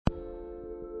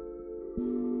This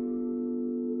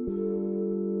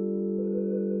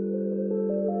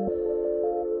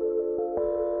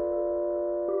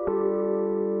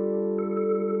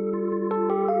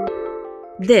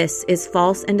is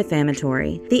False and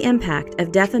Defamatory, the impact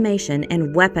of defamation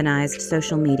and weaponized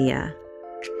social media.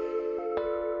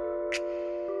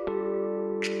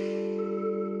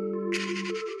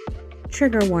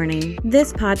 Trigger warning.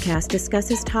 This podcast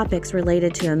discusses topics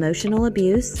related to emotional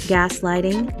abuse,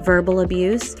 gaslighting, verbal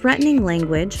abuse, threatening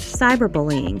language,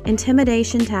 cyberbullying,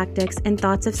 intimidation tactics, and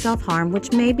thoughts of self-harm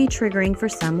which may be triggering for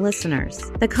some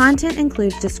listeners. The content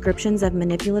includes descriptions of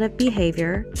manipulative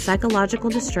behavior,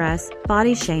 psychological distress,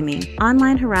 body shaming,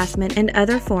 online harassment, and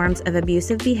other forms of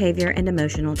abusive behavior and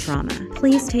emotional trauma.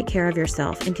 Please take care of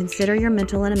yourself and consider your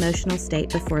mental and emotional state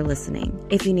before listening.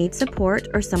 If you need support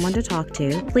or someone to talk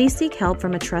to, please seek help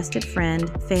from a trusted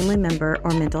friend, family member,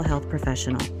 or mental health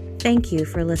professional. Thank you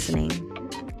for listening.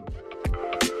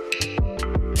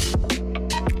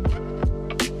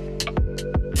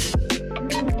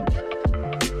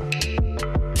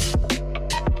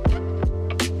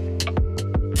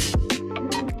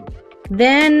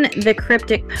 Then the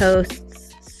cryptic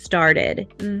posts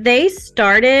started. They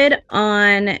started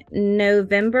on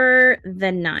November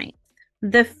the 9th.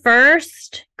 The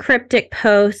first cryptic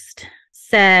post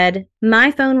said, "My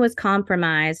phone was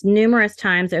compromised numerous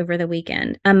times over the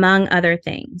weekend, among other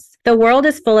things. The world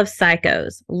is full of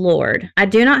psychos. Lord, I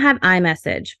do not have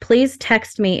iMessage. Please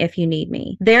text me if you need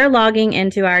me. They're logging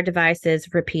into our devices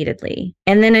repeatedly."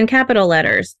 And then in capital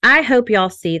letters, "I hope y'all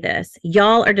see this.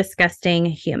 Y'all are disgusting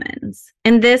humans."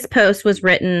 And this post was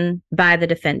written by the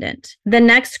defendant. The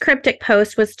next cryptic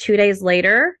post was 2 days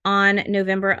later on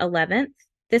November 11th.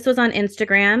 This was on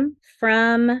Instagram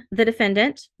from the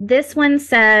defendant. This one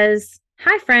says,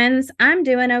 "Hi friends, I'm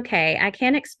doing okay. I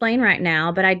can't explain right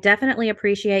now, but I definitely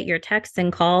appreciate your texts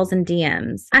and calls and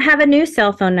DMs. I have a new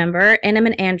cell phone number and I'm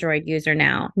an Android user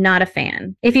now. Not a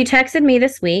fan. If you texted me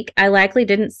this week, I likely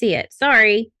didn't see it.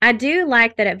 Sorry. I do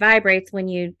like that it vibrates when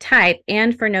you type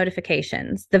and for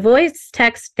notifications. The voice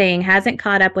text thing hasn't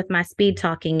caught up with my speed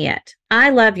talking yet. I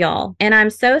love y'all, and I'm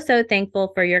so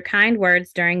thankful for your kind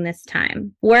words during this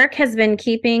time. Work has been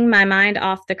keeping my mind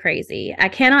off the crazy. I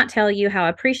cannot tell you how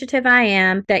appreciative I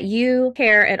am that you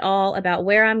care at all about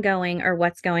where I'm going or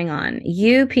what's going on.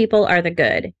 You people are the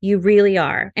good. You really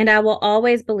are, and I will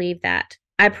always believe that.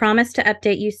 I promise to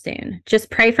update you soon.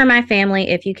 Just pray for my family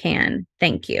if you can.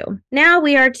 Thank you." Now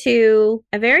we are to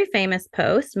a very famous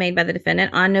post made by the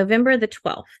defendant on November the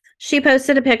 12th. She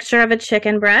posted a picture of a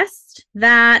chicken breast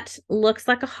that looks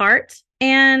like a heart,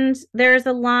 and there's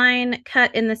a line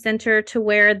cut in the center to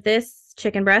where this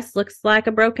chicken breast looks like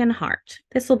a broken heart.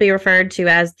 This will be referred to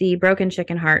as the broken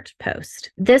chicken heart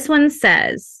post. This one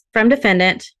says, from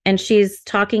defendant, and she's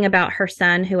talking about her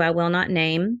son, who I will not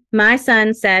name, "My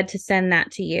son said to send that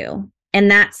to you. And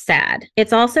that's sad.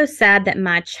 It's also sad that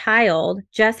my child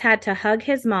just had to hug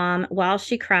his mom while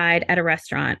she cried at a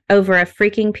restaurant over a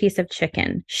freaking piece of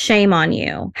chicken. Shame on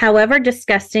you. However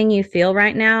disgusting you feel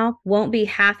right now won't be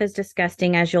half as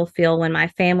disgusting as you'll feel when my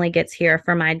family gets here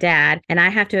for my dad and I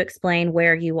have to explain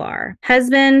where you are.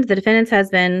 Husband," the defendant's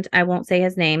husband, I won't say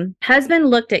his name, "husband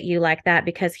looked at you like that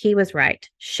because he was right.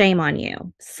 Shame on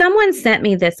you." Someone sent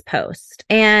me this post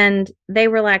and they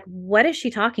were like, "What is she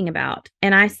talking about?"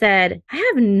 And I said, I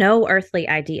have no earthly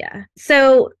idea.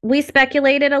 So we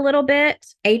speculated a little bit.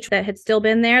 H that had still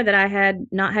been there that I had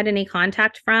not had any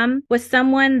contact from was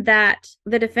someone that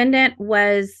the defendant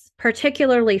was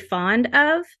particularly fond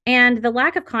of, and the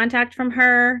lack of contact from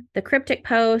her, the cryptic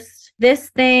post,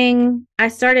 this thing, I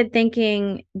started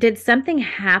thinking, did something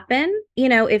happen? You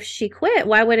know, if she quit,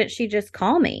 why wouldn't she just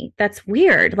call me? That's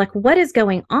weird. Like, what is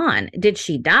going on? Did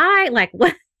she die? Like,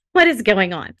 what is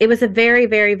going on? It was a very,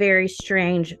 very, very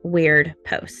strange, weird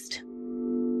post.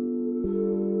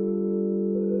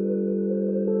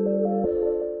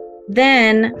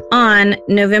 Then on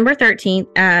November 13th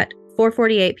at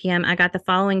 4:48 p.m., I got the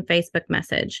following Facebook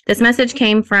message. This message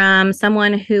came from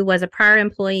someone who was a prior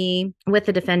employee with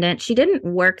the defendant. She didn't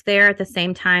work there at the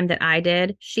same time that I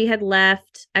did. She had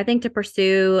left, I think, to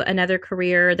pursue another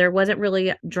career. There wasn't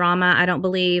really drama, I don't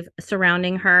believe,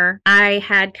 surrounding her. I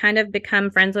had kind of become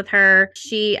friends with her.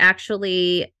 She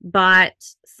actually bought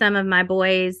some of my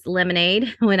boys'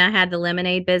 lemonade when I had the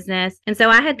lemonade business. And so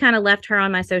I had kind of left her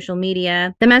on my social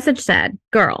media. The message said,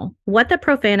 "Girl, what the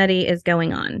profanity is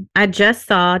going on? I just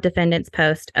saw defendant's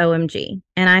post, OMG.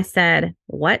 And I said,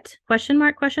 what? Question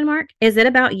mark, question mark. Is it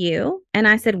about you? And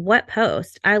I said, what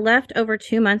post? I left over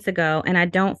 2 months ago and I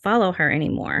don't follow her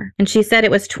anymore. And she said,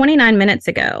 it was 29 minutes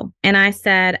ago. And I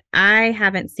said, I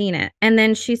haven't seen it. And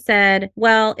then she said,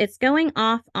 well, it's going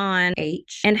off on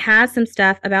H and has some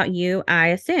stuff about you, I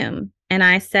assume. And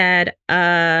I said,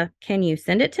 can you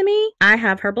send it to me? I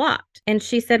have her blocked. And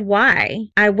she said, why?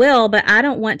 I will, but I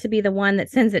don't want to be the one that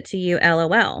sends it to you,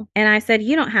 LOL. And I said,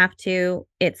 you don't have to.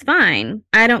 It's fine.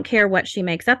 I don't care what she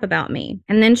makes up about me.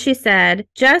 And then she said,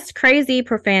 just crazy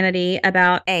profanity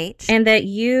about H and that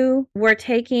you were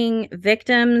taking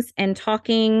victims and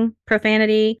talking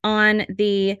profanity on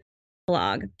the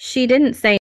blog. She didn't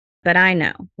say, but I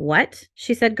know. What?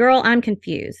 She said, girl, I'm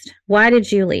confused. Why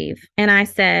did you leave? And I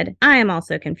said, I am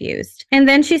also confused. And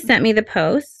then she sent me the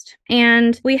post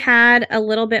and we had a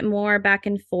little bit more back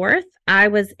and forth. I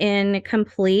was in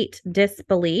complete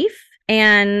disbelief.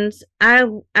 And I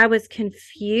was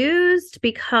confused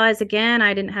because, again,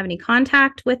 I didn't have any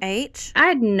contact with H. I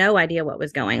had no idea what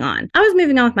was going on. I was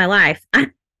moving on with my life.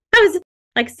 I was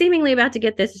like seemingly about to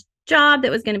get this job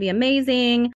that was going to be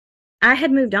amazing. I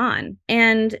had moved on.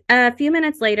 And a few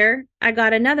minutes later, I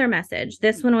got another message.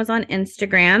 This one was on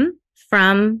Instagram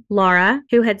from Laura,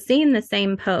 who had seen the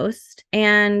same post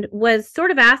and was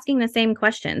sort of asking the same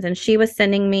questions. And she was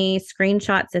sending me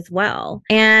screenshots as well.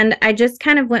 And I just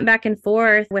kind of went back and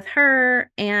forth with her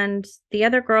and the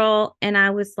other girl. And I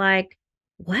was like,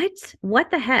 what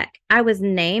the heck? I was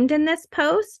named in this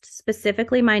post,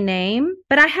 specifically my name,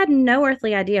 but I had no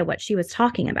earthly idea what she was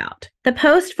talking about. The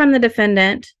post from the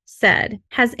defendant said,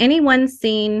 has anyone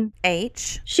seen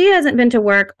H? She hasn't been to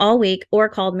work all week or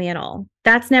called me at all.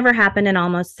 That's never happened in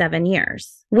almost 7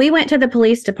 years. We went to the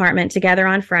police department together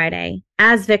on Friday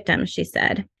as victims, she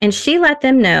said, and she let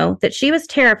them know that she was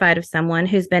terrified of someone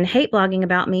who's been hate blogging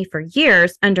about me for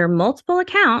years under multiple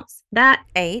accounts that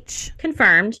H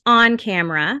confirmed on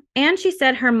camera. And she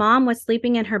said her mom was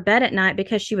sleeping in her bed at night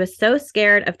because she was so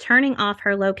scared of turning off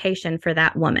her location for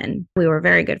that woman. We were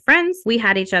very good friends. We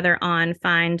had each other on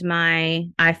Find My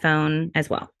iPhone as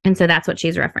well. And so that's what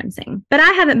she's referencing. But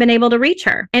I haven't been able to reach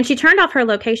her. And she turned off her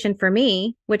location for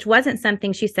me, which wasn't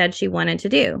something she said she wanted to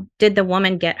do. Did the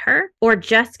woman get her or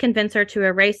just convince her to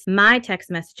erase my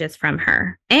text messages from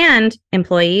her? And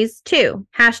employees too.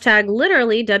 Hashtag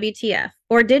literally WTF.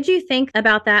 Or did you think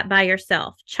about that by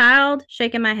yourself? Child,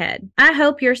 shaking my head. I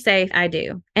hope you're safe. I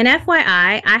do. And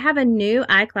FYI, I have a new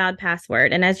iCloud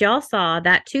password. And as y'all saw,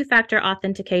 that 2-factor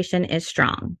authentication is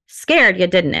strong. Scared you,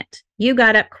 didn't it? You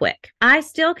got up quick. I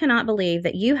still cannot believe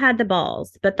that you had the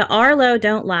balls, but the Arlo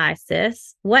don't lie,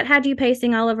 sis. What had you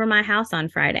pacing all over my house on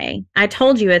Friday? I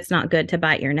told you it's not good to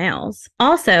bite your nails.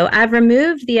 Also, I've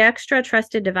removed the extra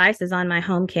trusted devices on my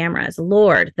home cameras.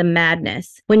 Lord, the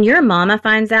madness. When your mama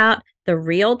finds out the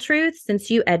real truth, since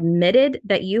you admitted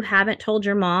that you haven't told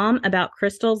your mom about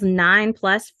Crystal's 9+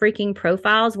 freaking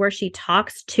profiles where she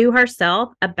talks to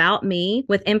herself about me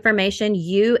with information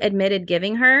you admitted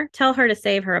giving her, tell her to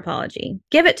save her apology.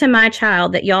 Give it to my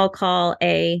child that y'all call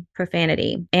a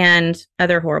profanity and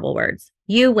other horrible words.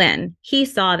 You win. He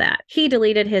saw that. He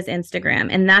deleted his Instagram,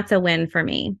 and that's a win for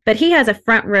me. But he has a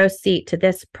front row seat to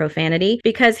this profanity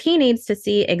because he needs to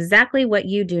see exactly what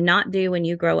you do not do when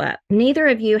you grow up. Neither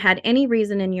of you had any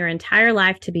reason in your entire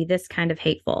life to be this kind of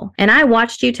hateful. And I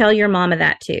watched you tell your mama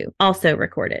that too, also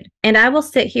recorded. And I will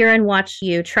sit here and watch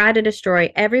you try to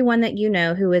destroy everyone that you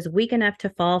know who is weak enough to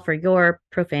fall for your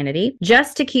profanity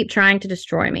just to keep trying to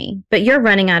destroy me. But you're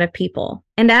running out of people.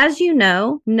 And as you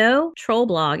know, no troll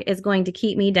blog is going to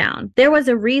keep me down. There was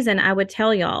a reason I would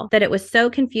tell y'all that it was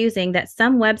so confusing that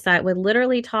some website would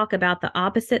literally talk about the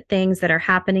opposite things that are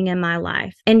happening in my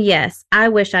life. And yes, I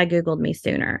wish I Googled me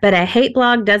sooner. But a hate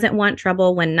blog doesn't want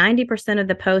trouble when 90% of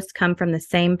the posts come from the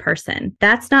same person.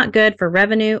 That's not good for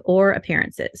revenue or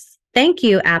appearances. Thank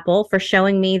you, Apple, for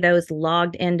showing me those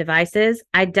logged in devices.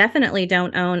 I definitely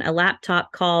don't own a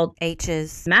laptop called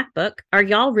H's MacBook. Are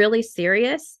y'all really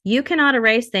serious? You cannot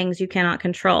erase things you cannot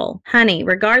control. Honey,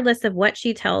 regardless of what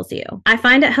she tells you. I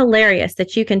find it hilarious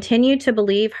that you continue to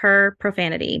believe her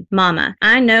profanity. Mama,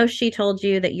 I know she told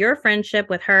you that your friendship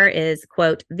with her is,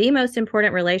 quote, the most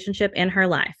important relationship in her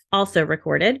life. Also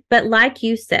recorded. But like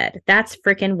you said, that's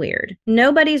freaking weird.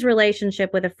 Nobody's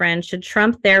relationship with a friend should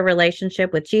trump their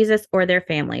relationship with Jesus or their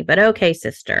family. But okay,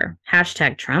 sister.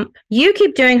 Hashtag Trump. You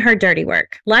keep doing her dirty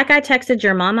work. Like I texted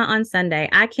your mama on Sunday,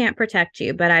 I can't protect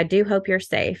you, but I do hope you're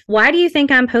safe. Why do you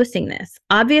think I'm posting this?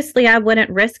 Obviously, I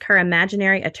wouldn't risk her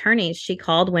imaginary attorneys she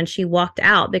called when she walked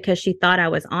out because she thought I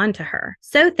was on to her.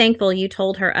 So thankful you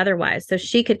told her otherwise so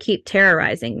she could keep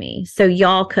terrorizing me, so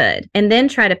y'all could, and then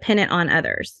try to pin it on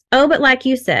others. Oh, but like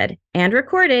you said, and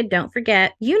recorded, don't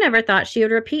forget, you never thought she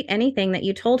would repeat anything that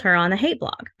you told her on the hate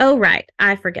blog. Oh, right,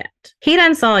 I forget. He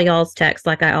done saw y'all's text,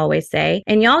 like I always say,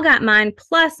 and y'all got mine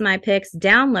plus my pics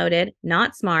downloaded,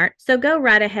 not smart, so go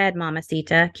right ahead,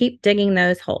 Mamacita. Keep digging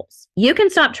those holes. You can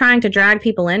stop trying to drag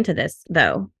people into this,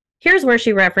 though. Here's where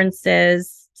she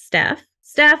references Steph.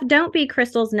 Steph, don't be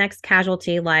Crystal's next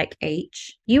casualty like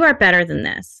H. You are better than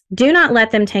this. Do not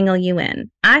let them tangle you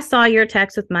in. I saw your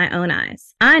text with my own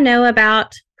eyes. I know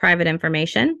about private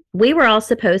information. We were all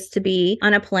supposed to be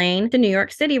on a plane to New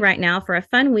York City right now for a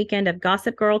fun weekend of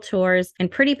Gossip Girl tours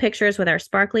and pretty pictures with our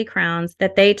sparkly crowns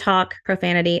that they talk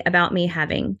profanity about me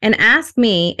having. And ask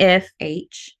me if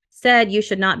H said you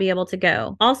should not be able to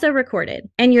go. Also recorded.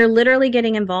 And you're literally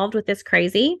getting involved with this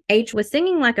crazy? H was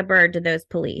singing like a bird to those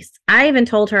police. I even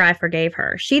told her I forgave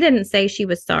her. She didn't say she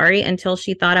was sorry until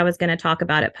she thought I was going to talk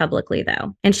about it publicly,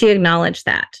 though. And she acknowledged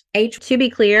that. H, to be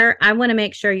clear, I want to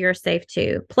make sure you're safe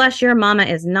too. Plus, your mama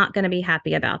is not going to be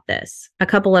happy about this. A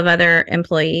couple of other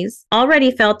employees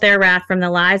already felt their wrath from the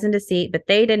lies and deceit, but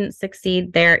they didn't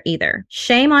succeed there either.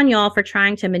 Shame on y'all for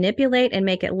trying to manipulate and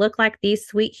make it look like these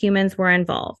sweet humans were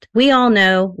involved. We all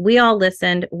know, we all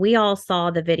listened, we all saw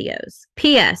the videos.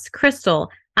 P.S. Crystal,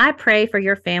 I pray for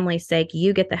your family's sake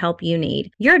you get the help you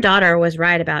need. Your daughter was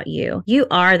right about you. You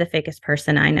are the fakest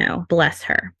person I know. Bless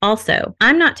her. Also,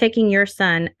 I'm not taking your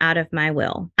son out of my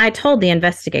will. I told the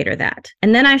investigator that.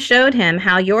 And then I showed him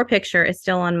how your picture is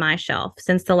still on my shelf.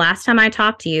 Since the last time I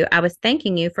talked to you, I was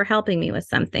thanking you for helping me with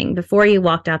something before you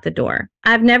walked out the door.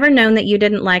 I've never known that you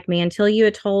didn't like me until you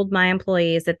had told my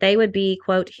employees that they would be,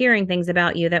 quote, hearing things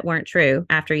about you that weren't true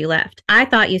after you left. I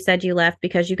thought you said you left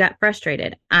because you got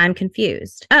frustrated. I'm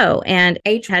confused. Oh, and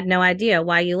H had no idea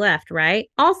why you left, right?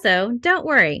 Also, don't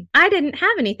worry. I didn't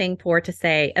have anything poor to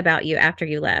say about you after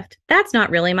you left. That's not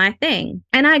really my thing.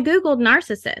 And I Googled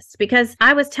narcissist because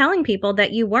I was telling people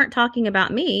that you weren't talking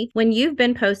about me when you've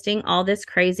been posting all this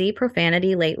crazy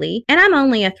profanity lately, and I'm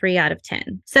only a 3 out of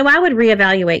 10. So I would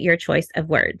reevaluate your choice of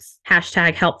words.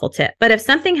 Hashtag helpful tip. But if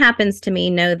something happens to me,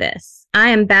 know this. I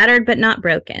am battered but not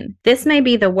broken. This may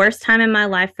be the worst time in my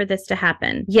life for this to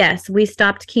happen. Yes, we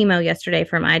stopped chemo yesterday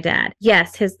for my dad.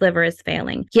 Yes, his liver is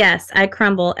failing. Yes, I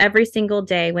crumble every single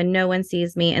day when no one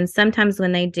sees me, and sometimes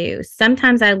when they do.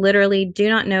 Sometimes I literally do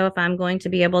not know if I'm going to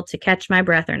be able to catch my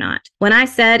breath or not. When I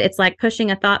said it's like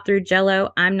pushing a thought through Jell-O,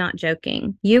 I'm not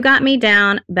joking. You got me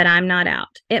down, but I'm not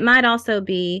out. It might also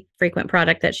be frequent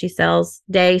product that she sells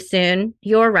day soon.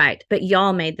 You're right, but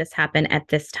y'all made this happen at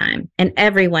this time, and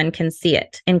everyone can see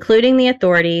it, including the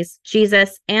authorities,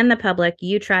 Jesus, and the public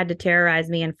you tried to terrorize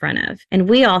me in front of. And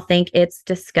we all think it's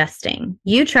disgusting.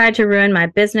 You tried to ruin my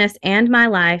business and my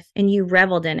life, and you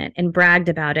reveled in it and bragged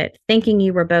about it, thinking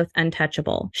you were both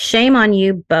untouchable. Shame on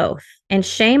you both. And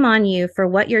shame on you for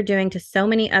what you're doing to so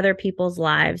many other people's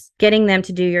lives, getting them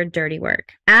to do your dirty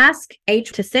work. Ask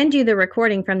H to send you the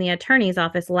recording from the attorney's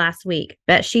office last week.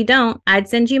 Bet she don't. I'd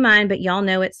send you mine, but y'all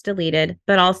know it's deleted,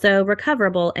 but also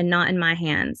recoverable and not in my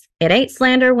hands. It ain't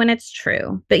slander when it's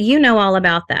true, but you know all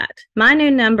about that. My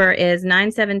new number is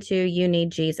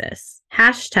 972-YOU-NEED-JESUS.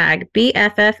 Hashtag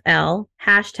BFFL,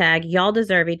 hashtag y'all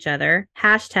deserve each other,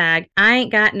 hashtag I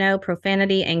ain't got no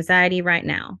profanity anxiety right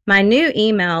now. My new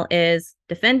email is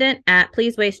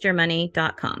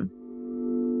defendant@pleasewasteyourmoney.com.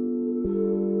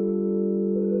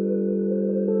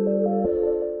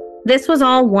 This was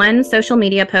all one social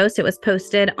media post. It was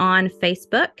posted on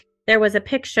Facebook. There was a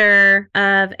picture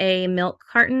of a milk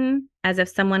carton as if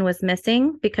someone was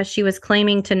missing because she was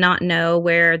claiming to not know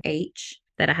where H,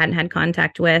 that I hadn't had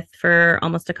contact with for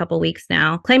almost a couple weeks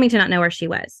now, claiming to not know where she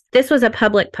was. This was a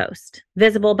public post,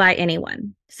 visible by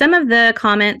anyone. Some of the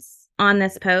comments on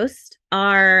this post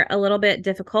are a little bit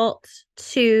difficult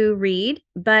to read,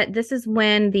 but this is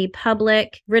when the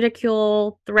public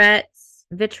ridicule, threats,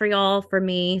 vitriol for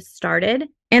me started.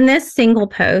 In this single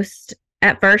post,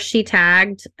 at first, she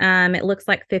tagged, it looks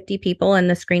like 50 people in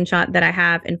the screenshot that I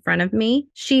have in front of me.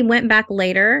 She went back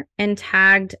later and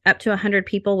tagged up to 100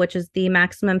 people, which is the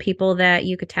maximum people that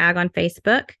you could tag on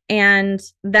Facebook. And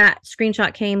that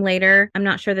screenshot came later. I'm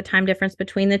not sure the time difference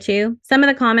between the two. Some of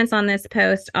the comments on this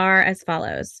post are as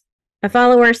follows. A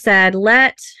follower said,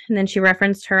 and then she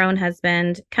referenced her own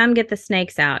husband, come get the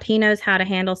snakes out. He knows how to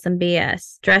handle some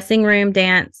BS. Dressing room,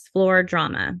 dance, floor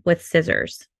drama with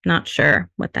scissors. Not sure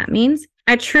what that means.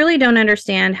 I truly don't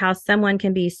understand how someone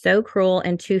can be so cruel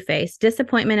and two-faced.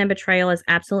 Disappointment and betrayal is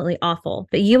absolutely awful,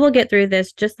 but you will get through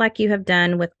this just like you have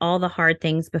done with all the hard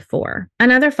things before.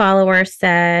 Another follower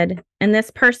said, and this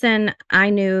person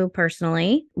I knew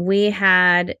personally, we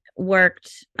had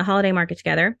worked a holiday market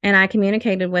together and I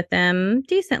communicated with them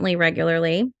decently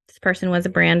regularly. this person was a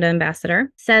brand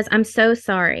ambassador, says, I'm so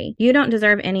sorry. You don't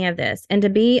deserve any of this. And to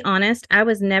be honest, I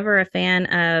was never a fan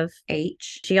of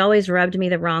H. She always rubbed me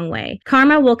the wrong way.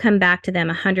 Karma will come back to them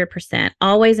 100%.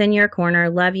 Always in your corner.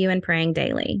 Love you and praying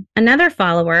daily. Another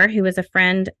follower who was a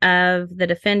friend of the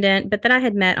defendant, but that I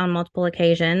had met on multiple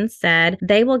occasions, said,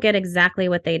 they will get exactly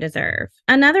what they deserve.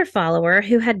 Another follower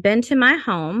who had been to my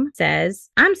home says,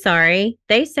 I'm sorry.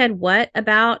 They said what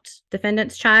about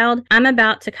defendant's child? I'm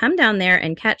about to come down there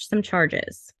and catch some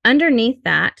charges. Underneath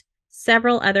that,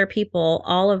 several other people,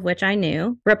 all of which I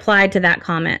knew, replied to that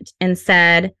comment and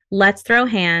said, let's throw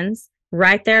hands.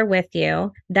 Right there with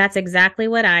you. That's exactly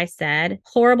what I said.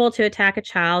 Horrible to attack a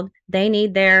child. They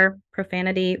need their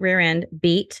profanity rear end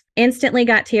beat. Instantly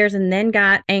got tears and then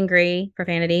got angry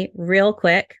profanity real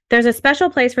quick. There's a special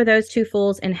place for those two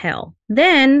fools in hell.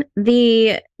 Then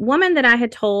the woman that I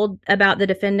had told about the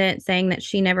defendant saying that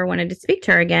she never wanted to speak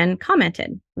to her again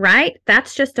commented, right?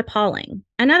 That's just appalling.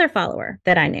 Another follower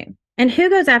that I knew. And who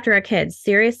goes after a kid?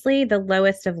 Seriously, the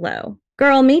lowest of low.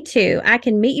 Girl, me too. I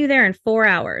can meet you there in 4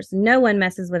 hours. No one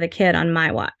messes with a kid on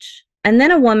my watch. And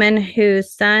then a woman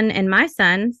whose son and my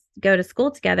son go to school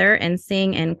together and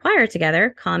sing in choir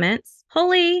together comments,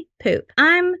 holy poop.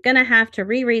 I'm going to have to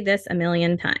reread this a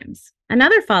million times.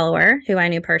 Another follower who I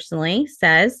knew personally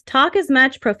says, talk as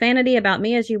much profanity about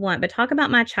me as you want, but talk about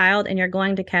my child and you're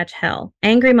going to catch hell.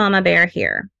 Angry mama bear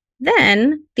here.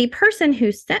 Then the person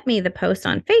who sent me the post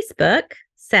on Facebook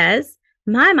says,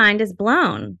 my mind is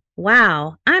blown.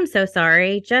 Wow, I'm so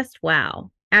sorry. Just wow.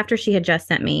 After she had just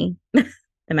sent me the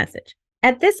message.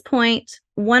 At this point,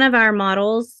 one of our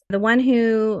models, the one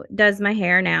who does my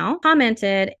hair now,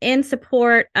 commented in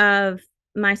support of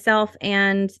myself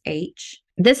and H.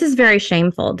 This is very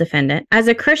shameful, defendant. As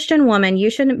a Christian woman, you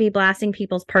shouldn't be blasting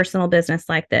people's personal business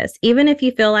like this. Even if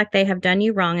you feel like they have done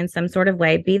you wrong in some sort of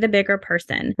way, be the bigger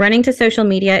person. Running to social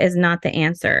media is not the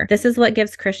answer. This is what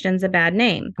gives Christians a bad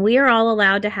name. We are all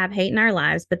allowed to have hate in our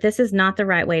lives, but this is not the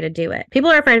right way to do it. People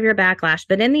are afraid of your backlash,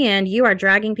 but in the end, you are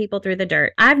dragging people through the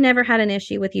dirt. I've never had an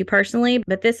issue with you personally,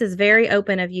 but this is very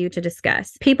open of you to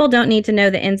discuss. People don't need to know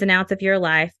the ins and outs of your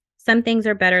life. Some things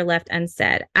are better left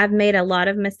unsaid. I've made a lot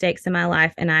of mistakes in my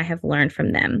life and I have learned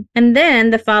from them. And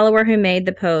then the follower who made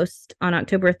the post on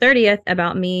October 30th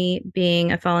about me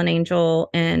being a fallen angel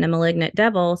and a malignant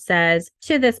devil says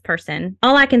to this person,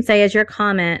 all I can say is your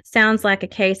comment sounds like a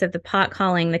case of the pot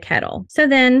calling the kettle. So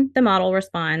then the model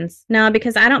responds, no,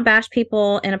 because I don't bash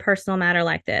people in a personal matter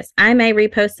like this. I may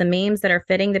repost some memes that are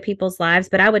fitting to people's lives,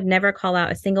 but I would never call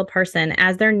out a single person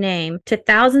as their name to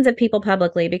thousands of people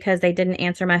publicly because they didn't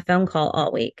answer my phone call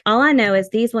all week. All I know is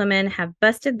these women have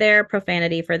busted their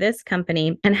profanity for this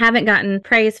company and haven't gotten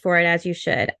praise for it as you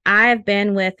should. I've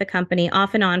been with the company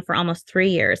off and on for almost 3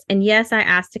 years. And yes, I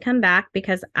asked to come back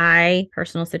because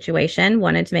personal situation,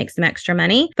 wanted to make some extra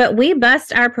money, but we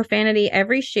bust our profanity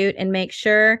every shoot and make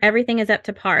sure everything is up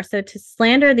to par. So to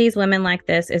slander these women like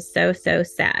this is so, so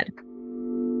sad.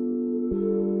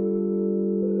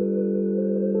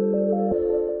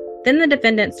 Then the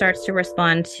defendant starts to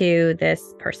respond to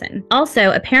this person.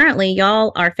 Also, apparently,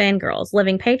 y'all are fangirls,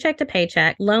 living paycheck to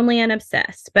paycheck, lonely and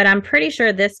obsessed. But I'm pretty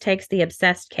sure this takes the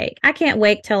obsessed cake. I can't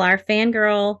wait till our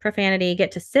fangirl profanity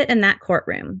get to sit in that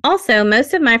courtroom. Also,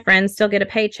 most of my friends still get a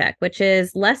paycheck, which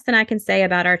is less than I can say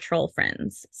about our troll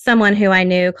friends. Someone who I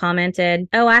knew commented,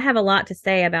 oh, I have a lot to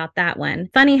say about that one.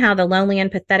 Funny how the lonely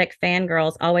and pathetic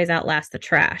fangirls always outlast the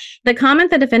trash. The comment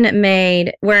the defendant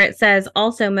made where it says,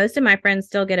 also, most of my friends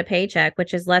still get a paycheck,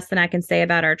 which is less than I can say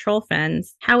about our troll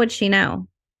friends. How would she know?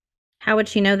 How would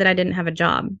she know that I didn't have a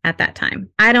job at that time?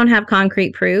 I don't have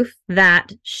concrete proof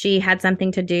that she had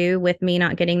something to do with me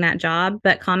not getting that job,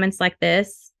 but comments like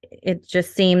this, it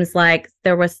just seems like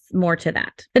there was more to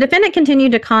that. The defendant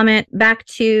continued to comment back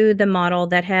to the model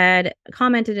that had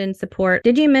commented in support.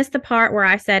 Did you miss the part where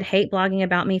I said hate blogging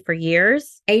about me for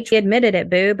years? H admitted it,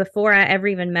 boo, before I ever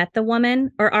even met the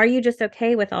woman. Or are you just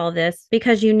okay with all this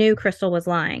because you knew Crystal was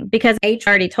lying? Because H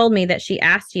already told me that she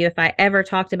asked you if I ever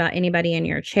talked about anybody in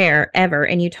your chair, ever,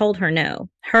 and you told her no.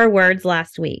 Her words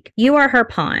last week. You are her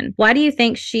pawn. Why do you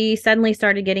think she suddenly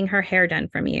started getting her hair done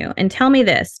from you? And tell me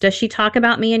this, does she talk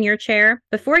about me in your chair?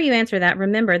 Before you answer that,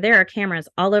 remember there are cameras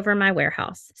all over my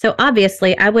warehouse. So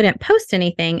obviously I wouldn't post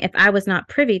anything if I was not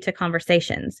privy to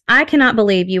conversations. I cannot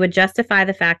believe you would justify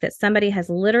the fact that somebody has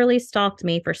literally stalked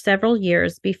me for several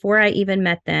years before I even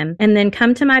met them and then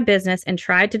come to my business and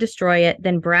tried to destroy it,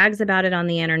 then brags about it on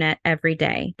the internet every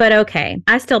day. But okay,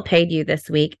 I still paid you this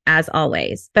week as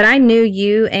always. But I knew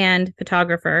you and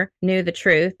photographer knew the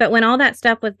truth. But when all that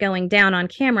stuff was going down on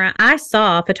camera, I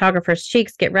saw photographer's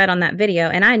cheeks get red on that video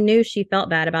and and I knew she felt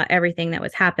bad about everything that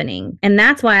was happening. And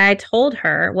that's why I told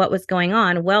her what was going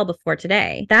on well before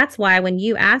today. That's why when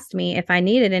you asked me if I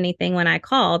needed anything when I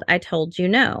called, I told you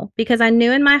no, because I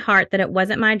knew in my heart that it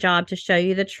wasn't my job to show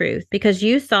you the truth, because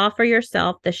you saw for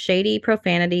yourself the shady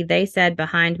profanity they said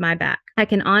behind my back. I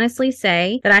can honestly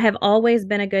say that I have always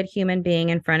been a good human being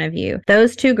in front of you.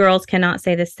 Those two girls cannot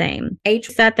say the same. H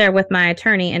sat there with my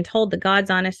attorney and told the God's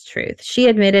honest truth. She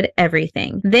admitted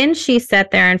everything. Then she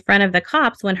sat there in front of the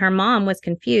cops when her mom was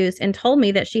confused and told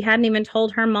me that she hadn't even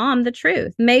told her mom the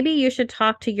truth. Maybe you should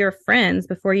talk to your friends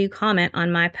before you comment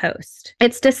on my post.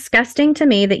 It's disgusting to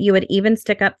me that you would even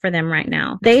stick up for them right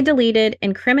now. They deleted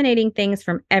incriminating things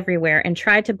from everywhere and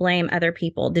tried to blame other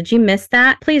people. Did you miss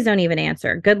that? Please don't even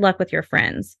answer. Good luck with your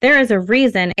friends. There is a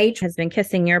reason H has been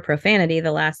kissing your profanity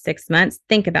the last 6 months.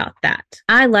 Think about that.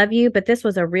 I love you, but this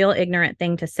was a real ignorant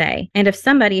thing to say. And if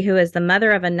somebody who is the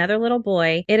mother of another little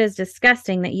boy, it is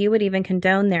disgusting that you would even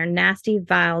condone their nasty,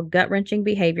 vile, gut-wrenching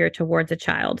behavior towards a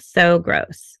child. So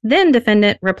gross. Then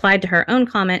defendant replied to her own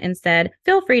comment and said,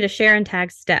 feel free to share and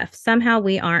tag Steph. Somehow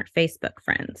we aren't Facebook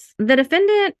friends. The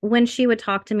defendant, when she would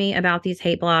talk to me about these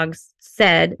hate blogs,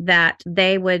 said that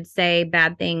they would say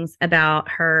bad things about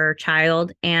her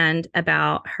child and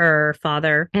about her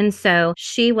father. And so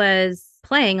she was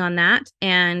playing on that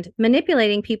and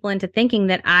manipulating people into thinking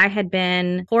that I had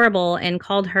been horrible and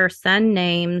called her son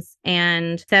names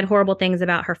and said horrible things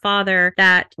about her father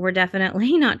that were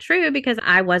definitely not true because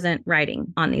I wasn't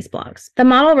writing on these blogs. The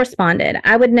model responded,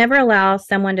 I would never allow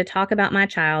someone to talk about my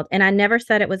child, and I never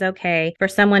said it was okay for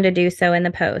someone to do so in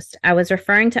the post. I was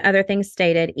referring to other things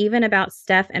stated, even about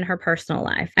Steph and her personal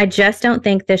life. I just don't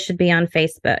think this should be on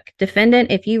Facebook.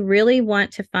 Defendant, if you really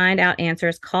want to find out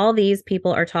answers, call these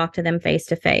people or talk to them face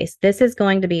to face. This is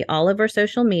going to be all over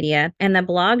social media, and the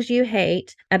blogs you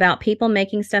hate about people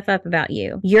making stuff up about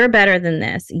you. You're better than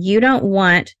this. You don't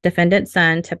want defendant's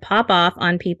son to pop off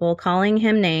on people calling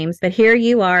him names, but here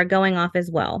you are going off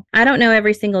as well. I don't know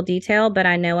every single detail, but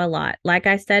I know a lot. Like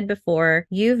I said before,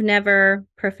 you've never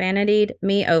profanitied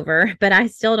me over, but I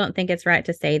still don't think it's right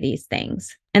to say these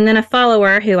things. And then a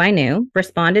follower who I knew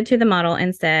responded to the model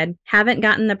and said, haven't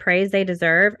gotten the praise they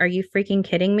deserve? Are you freaking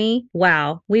kidding me?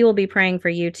 Wow, we will be praying for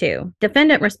you too.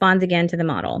 Defendant responds again to the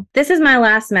model. This is my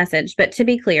last message, but to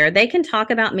be clear, they can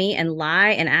talk about me and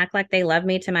lie and act like they love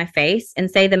me to my face and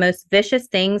say the most vicious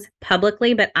things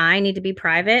publicly, but I need to be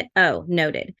private. Oh,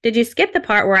 noted. Did you skip the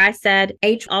part where I said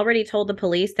H already told the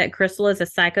police that Crystal is a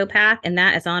psychopath and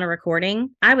that is on a recording?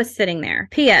 I was sitting there.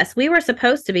 P.S. We were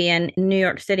supposed to be in New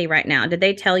York City right now. Did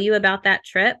they tell you about that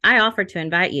trip? I offered to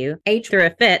invite you. H threw a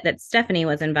fit that Stephanie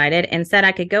was invited and said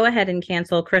I could go ahead and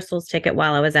cancel Crystal's ticket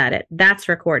while I was at it. That's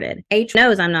recorded. H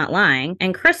knows I'm not lying.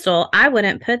 And Crystal, I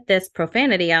wouldn't put this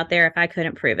profanity out there if I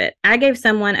couldn't prove it. I gave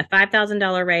someone a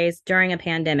 $5,000 raise during a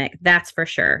pandemic. That's for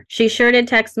sure. She sure did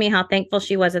text me how thankful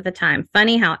she was at the time.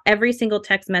 Funny how every single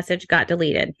text message got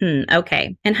deleted.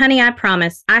 Okay. And honey, I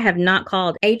promise I have not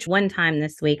called H one time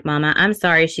this week, Mama. I'm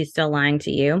sorry she's still lying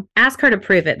to you. Ask her to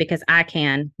prove it because I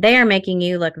can. They are making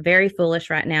you look very foolish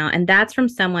right now, and that's from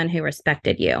someone who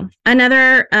respected you.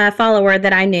 Another follower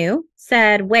that I knew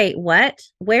said, wait, what?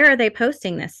 Where are they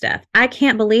posting this stuff? I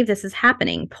can't believe this is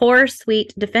happening. Poor,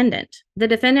 sweet defendant. The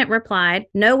defendant replied,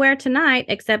 nowhere tonight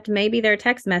except maybe their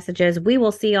text messages. We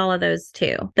will see all of those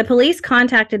too. The police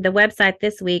contacted the website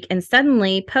this week and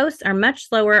suddenly posts are much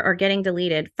slower or getting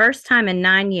deleted. First time in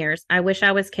 9 years. I wish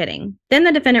I was kidding. Then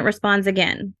the defendant responds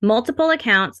again. Multiple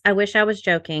accounts. I wish I was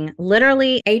joking.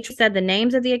 Literally, H said the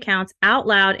names of the accounts out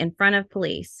loud in front of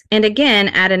police. And again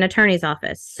at an attorney's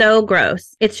office. So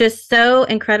gross. It's just so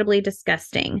incredibly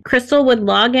disgusting. Crystal would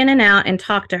log in and out and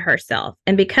talk to herself.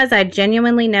 And because I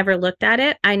genuinely never looked at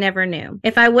it, I never knew.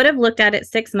 If I would have looked at it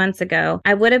 6 months ago,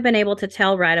 I would have been able to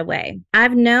tell right away.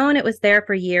 I've known it was there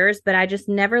for years, but I just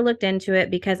never looked into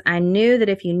it because I knew that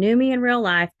if you knew me in real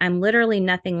life, I'm literally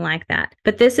nothing like that.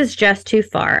 But this is just too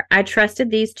far. I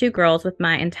trusted these two girls with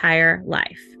my entire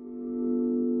life.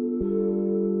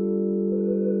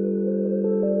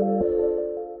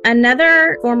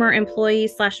 Another former employee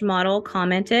 / model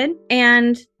commented,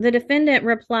 and the defendant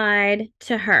replied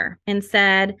to her and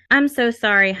said, I'm so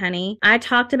sorry, honey. I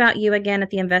talked about you again at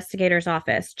the investigator's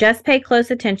office. Just pay close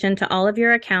attention to all of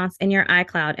your accounts in your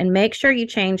iCloud and make sure you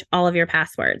change all of your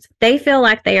passwords. They feel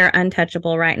like they are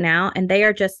untouchable right now, and they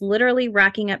are just literally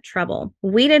racking up trouble.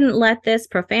 We didn't let this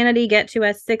profanity get to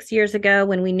us 6 years ago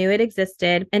when we knew it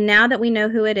existed, and now that we know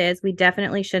who it is, we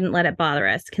definitely shouldn't let it bother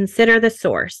us. Consider the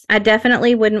source. I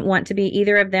definitely wouldn't want to be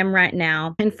either of them right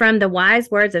now. And from the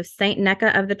wise words of Saint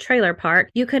Neca of the the trailer park,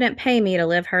 you couldn't pay me to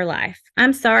live her life.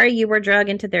 I'm sorry you were drug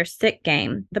into their sick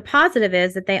game. The positive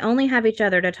is that they only have each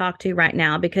other to talk to right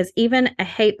now because even a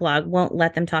hate blog won't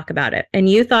let them talk about it. And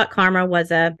you thought karma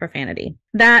was a profanity.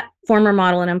 That former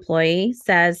model and employee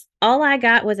says, all I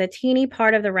got was a teeny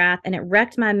part of the wrath and it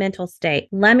wrecked my mental state.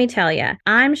 Let me tell you,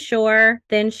 I'm sure.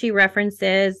 Then she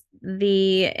references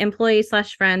the employee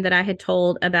slash friend that I had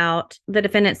told about the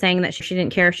defendant saying that she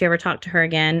didn't care if she ever talked to her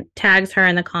again, tags her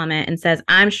in the comment and says,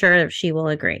 I'm sure she will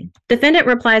agree. Defendant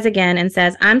replies again and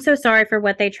says, I'm so sorry for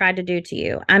what they tried to do to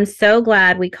you. I'm so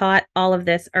glad we caught all of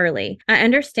this early. I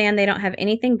understand they don't have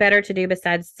anything better to do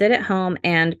besides sit at home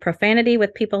and profanity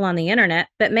with people on the internet,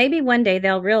 but maybe one day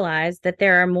they'll realize that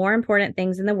there are more important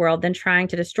things in the world than trying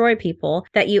to destroy people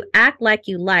that you act like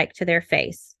you like to their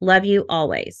face. Love you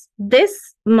always.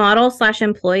 This model slash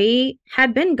employee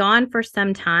had been gone for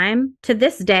some time. To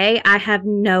this day, I have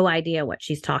no idea what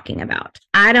she's talking about.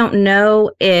 I don't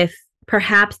know if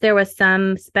perhaps there was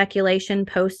some speculation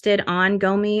posted on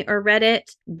Gomi or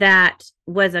Reddit that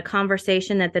was a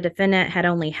conversation that the defendant had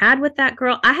only had with that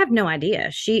girl. I have no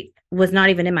idea. She was not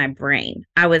even in my brain.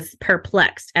 I was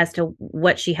perplexed as to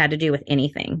what she had to do with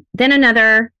anything. Then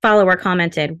another follower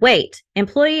commented, wait,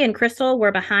 employee and Crystal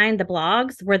were behind the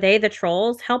blogs? Were they the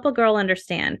trolls? Help a girl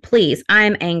understand. Please, I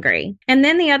am angry. And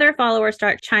then the other followers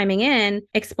start chiming in,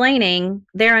 explaining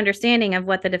their understanding of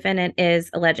what the defendant is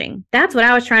alleging. That's what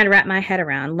I was trying to wrap my head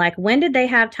around. Like, when did they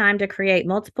have time to create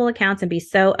multiple accounts and be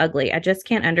so ugly? I just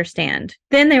can't understand.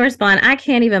 Then they respond, I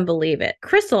can't even believe it.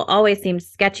 Crystal always seems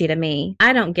sketchy to me.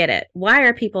 I don't get it. Why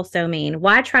are people so mean?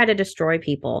 Why try to destroy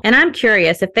people? And I'm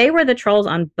curious, if they were the trolls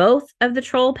on both of the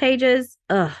troll pages,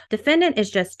 defendant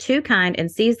is just too kind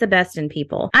and sees the best in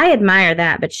people. I admire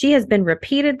that, but she has been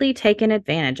repeatedly taken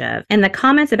advantage of. And the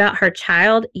comments about her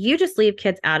child, you just leave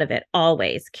kids out of it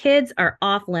always. Kids are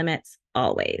off limits.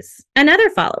 Always. Another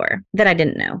follower that I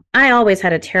didn't know. I always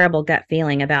had a terrible gut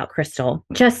feeling about Crystal.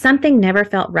 Just something never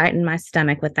felt right in my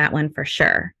stomach with that one for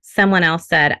sure. Someone else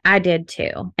said, I did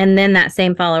too. And then that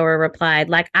same follower replied,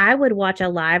 like I would watch a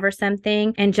live or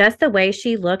something, and just the way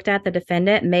she looked at the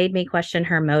defendant made me question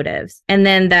her motives. And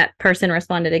then that person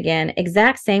responded again,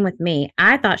 exact same with me.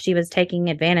 I thought she was taking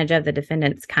advantage of the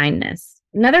defendant's kindness.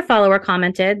 Another follower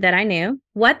commented that I knew,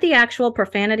 what the actual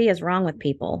profanity is wrong with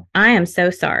people? I am so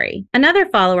sorry. Another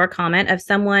follower comment of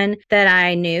someone that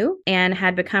I knew and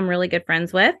had become really good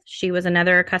friends with, she was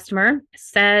another customer,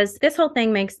 says, this whole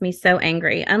thing makes me so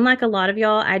angry. Unlike a lot of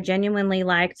y'all, I genuinely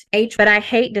liked H, but I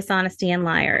hate dishonesty and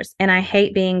liars, and I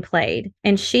hate being played.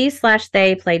 And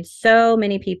she/they played so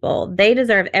many people. They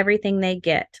deserve everything they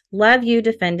get. Love you,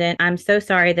 defendant. I'm so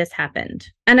sorry this happened.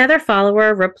 Another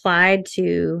follower replied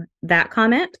to that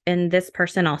comment, and this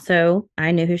person also, I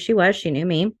knew who she was. She knew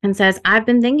me, and says, I've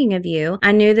been thinking of you.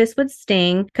 I knew this would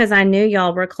sting because I knew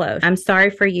y'all were close. I'm sorry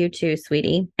for you too,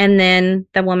 sweetie. And then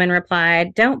the woman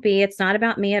replied, don't be. It's not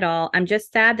about me at all. I'm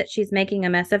just sad that she's making a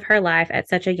mess of her life at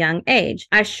such a young age.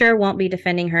 I sure won't be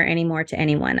defending her anymore to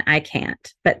anyone. I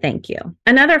can't, but thank you.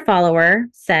 Another follower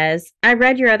says, I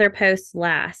read your other posts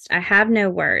last. I have no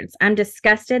words. I'm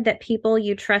disgusted that people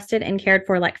you trusted and cared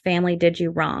for like family did you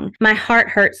wrong. My heart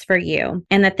hurts for you.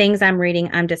 And the things I'm reading,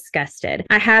 I'm disgusted.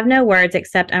 I have no words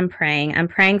except I'm praying. I'm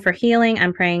praying for healing.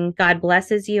 I'm praying God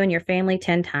blesses you and your family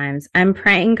 10 times. I'm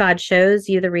praying God shows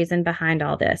you the reason behind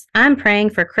all this. I'm praying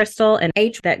for Crystal and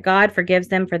H that God forgives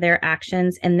them for their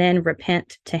actions and then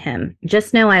repent to him.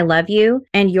 Just know I love you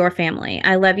and your family.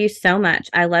 I love you so much.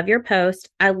 I love your post.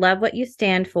 I love what you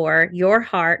stand for, your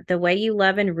heart, the way you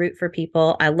love and root for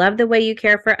people. I love the way you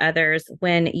care for others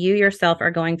when you yourself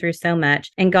are going through so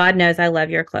much. And God knows I love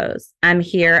your clothes. I'm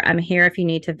here. I'm here if you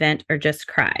need to vent or just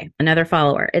cry. Another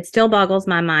follower. It still boggles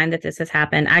my mind that this has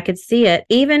happened. I could see it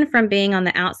even from being on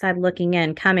the outside looking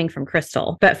in, coming from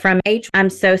Crystal. But from H, I'm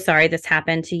so sorry this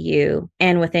happened to you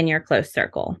and within your close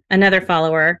circle. Another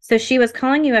follower. So she was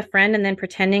calling you a friend and then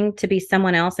pretending to be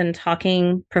someone else and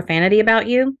talking profanity about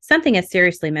you? Something is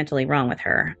seriously mentally wrong with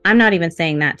her. I'm not even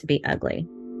saying that to be ugly.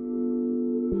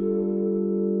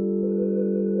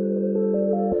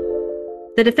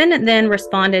 The defendant then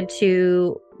responded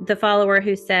to the follower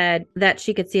who said that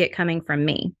she could see it coming from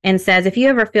me and says, if you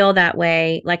ever feel that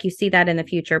way, like you see that in the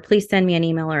future, please send me an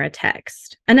email or a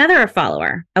text. Another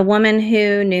follower, a woman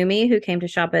who knew me, who came to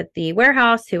shop at the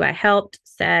warehouse, who I helped,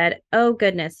 said, oh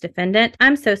goodness, defendant,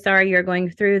 I'm so sorry you're going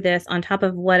through this on top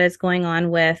of what is going on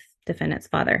with defendant's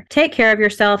father. Take care of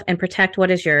yourself and protect what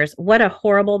is yours. What a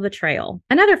horrible betrayal.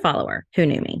 Another follower who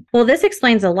knew me. Well, this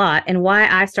explains a lot and why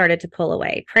I started to pull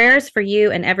away. Prayers for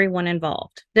you and everyone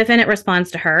involved. Defendant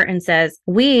responds to her and says,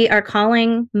 we are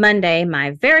calling Monday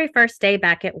my very first day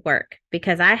back at work.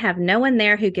 because I have no one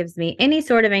there who gives me any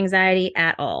sort of anxiety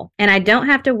at all. And I don't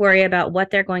have to worry about what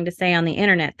they're going to say on the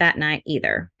internet that night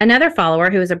either. Another follower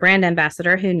who is a brand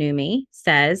ambassador who knew me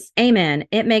says, "Amen.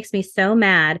 It makes me so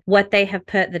mad what they have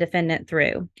put the defendant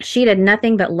through. She did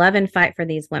nothing but love and fight for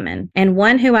these women. And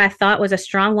one who I thought was a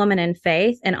strong woman in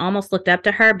faith and almost looked up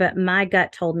to her, but my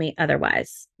gut told me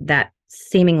otherwise." That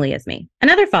seemingly is me.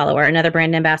 Another follower, another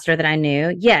brand ambassador that I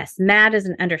knew, yes, mad is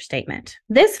an understatement.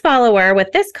 This follower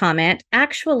with this comment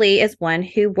actually is one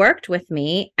who worked with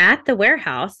me at the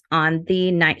warehouse on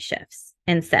the night shifts.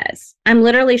 And says, "I'm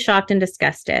literally shocked and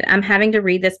disgusted. I'm having to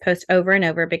read this post over and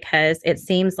over because it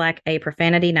seems like a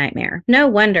profanity nightmare. No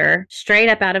wonder, straight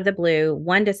up out of the blue,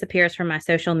 one disappears from my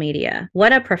social media.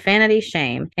 What a profanity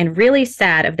shame, and really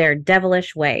sad of their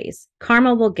devilish ways.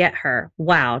 Karma will get her.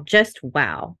 Wow, just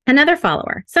wow." Another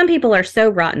follower, "Some people are so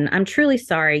rotten. I'm truly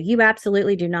sorry. You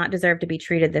absolutely do not deserve to be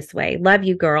treated this way. Love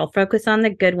you, girl. Focus on the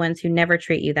good ones who never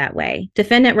treat you that way."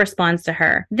 Defendant responds to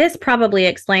her, "This probably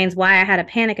explains why I had a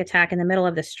panic attack in the middle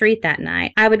of the street that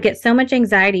night. I would get so much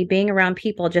anxiety being around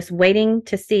people just waiting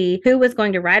to see who was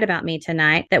going to write about me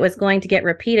tonight that was going to get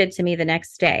repeated to me the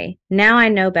next day. Now I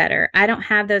know better. I don't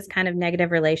have those kind of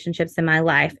negative relationships in my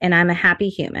life, and I'm a happy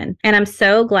human. And I'm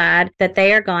so glad that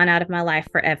they are gone out of my life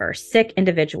forever. Sick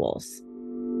individuals."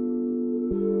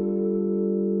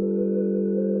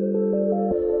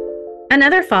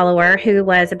 Another follower who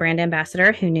was a brand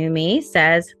ambassador who knew me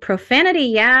says, "Profanity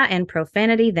yeah and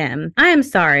profanity them. I am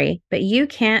sorry, but you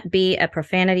can't be a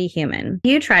profanity human.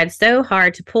 You tried so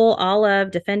hard to pull all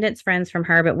of defendant's friends from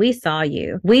her, but we saw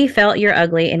you. We felt you're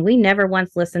ugly and we never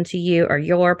once listened to you or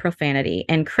your profanity.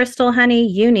 And Crystal, honey,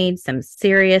 you need some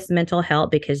serious mental help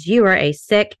because you are a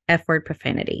sick F-word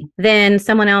profanity." Then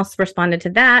someone else responded to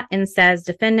that and says,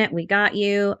 "Defendant, we got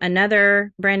you."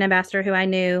 Another brand ambassador who I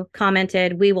knew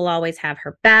commented, "We will always have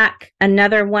her back."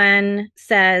 Another one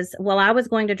says, "Well, I was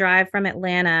going to drive from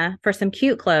Atlanta for some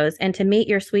cute clothes and to meet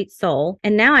your sweet soul.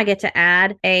 And now I get to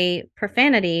add a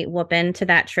profanity whooping to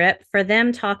that trip for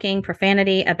them talking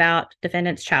profanity about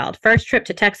defendant's child. First trip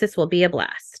to Texas will be a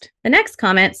blast." The next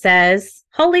comment says,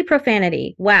 "Holy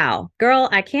profanity. Wow. Girl,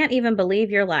 I can't even believe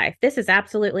your life. This is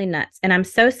absolutely nuts. And I'm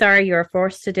so sorry you are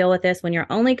forced to deal with this when your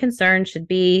only concern should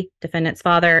be defendant's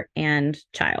father and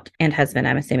child and husband."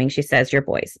 I'm assuming she says your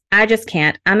boys. "I just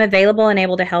can't. I'm available and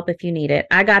able to help if you need it.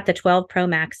 I got the 12 Pro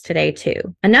Max today too."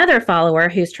 Another follower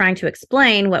who's trying to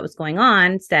explain what was going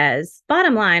on says,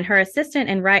 "Bottom line, her assistant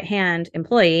and right-hand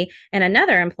employee and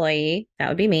another employee, that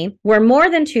would be me, were more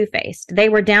than two-faced. They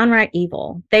were downright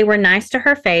evil. They were nice to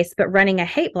her face, but running a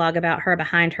hate blog about her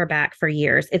behind her back for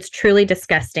years. It's truly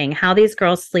disgusting how these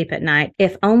girls sleep at night.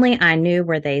 If only I knew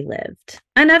where they lived."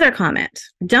 Another comment,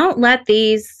 "Don't let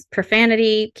these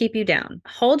profanity keep you down.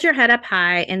 Hold your head up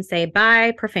high and say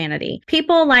bye profanity.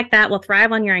 People like that will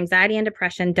thrive on your anxiety and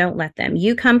depression. Don't let them.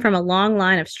 You come from a long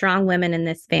line of strong women in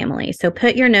this family. So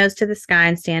put your nose to the sky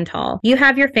and stand tall. You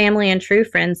have your family and true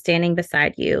friends standing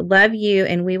beside you. Love you,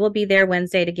 and we will be there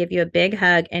Wednesday to give you a big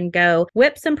hug and go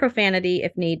whip some profanity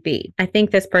if need be." I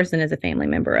think this person is a family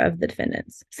member of the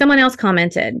defendants. Someone else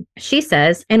commented. She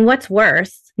says, "And what's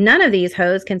worse, none of these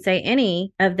hoes can say any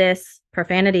of this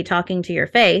profanity talking to your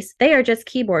face. They are just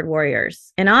keyboard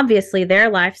warriors. And obviously their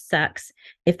life sucks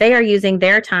if they are using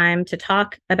their time to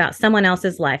talk about someone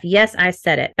else's life. Yes, I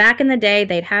said it. Back in the day,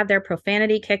 they'd have their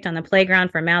profanity kicked on the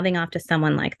playground for mouthing off to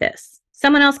someone like this."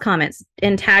 Someone else comments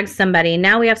and tags somebody.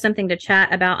 "Now we have something to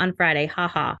chat about on Friday.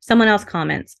 Haha." Someone else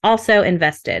comments, "Also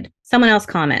invested." Someone else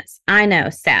comments, "I know,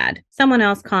 sad." Someone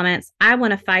else comments, "I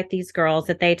want to fight these girls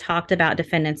that they talked about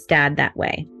defendant's dad that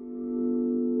way."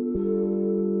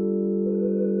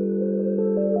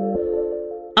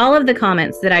 All of the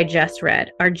comments that I just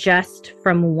read are just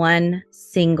from one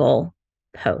single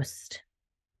post.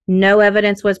 No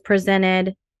evidence was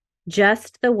presented,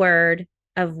 just the word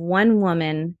of one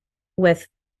woman with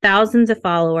thousands of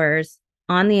followers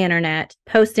on the internet,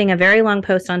 posting a very long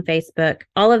post on Facebook.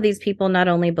 All of these people not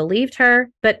only believed her,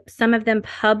 but some of them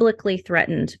publicly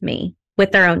threatened me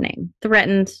with their own name,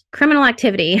 threatened criminal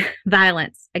activity,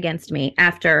 violence against me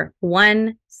after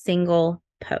one single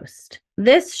post.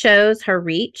 This shows her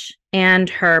reach and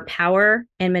her power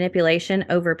and manipulation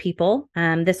over people.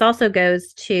 This also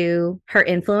goes to her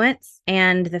influence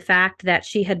and the fact that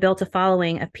she had built a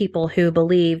following of people who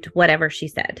believed whatever she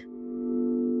said.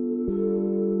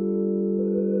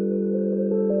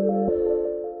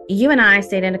 You and I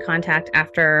stayed in contact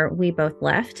after we both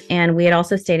left, and we had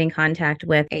also stayed in contact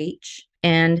with H.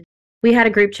 And we had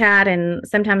a group chat, and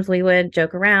sometimes we would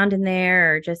joke around in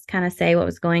there or just kind of say what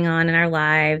was going on in our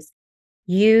lives.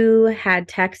 You had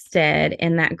texted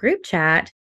in that group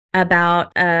chat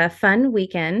about a fun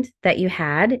weekend that you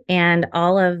had and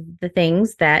all of the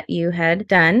things that you had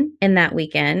done in that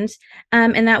weekend.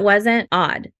 And that wasn't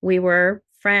odd. We were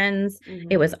friends.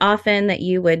 It was often that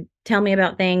you would tell me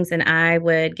about things and I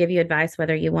would give you advice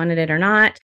whether you wanted it or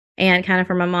not, and kind of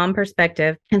from a mom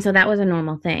perspective. And so that was a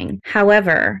normal thing.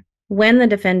 However, when the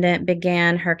defendant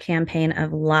began her campaign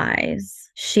of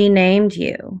lies, she named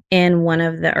you in one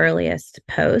of the earliest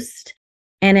posts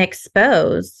and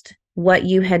exposed what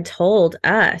you had told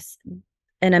us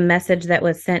in a message that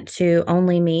was sent to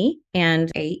only me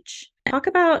and H. Talk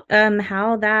about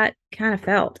how that kind of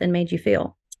felt and made you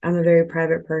feel. I'm a very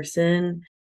private person.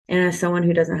 And as someone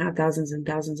who doesn't have thousands and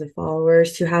thousands of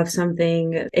followers, to have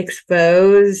something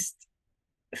exposed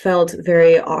felt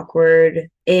very awkward.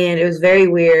 And it was very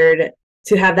weird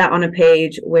to have that on a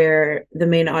page where the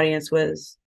main audience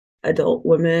was adult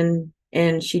women.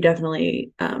 And she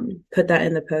definitely put that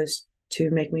in the post to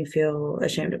make me feel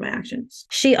ashamed of my actions.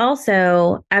 She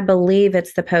also, I believe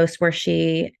it's the post where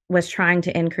she was trying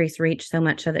to increase reach so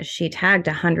much so that she tagged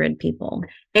 100 people.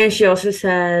 And she also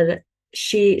said,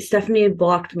 Stephanie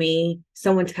blocked me,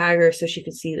 someone tag her so she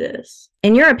could see this.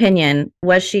 In your opinion,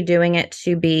 was she doing it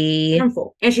to be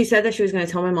harmful? And she said that she was going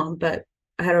to tell my mom, but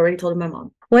I had already told my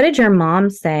mom. What did your mom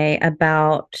say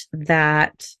about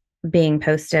that being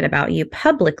posted about you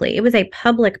publicly? It was a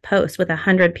public post with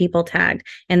 100 people tagged,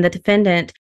 and the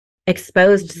defendant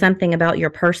exposed something about your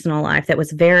personal life that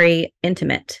was very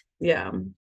intimate. Yeah.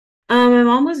 My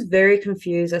mom was very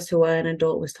confused as to why an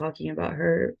adult was talking about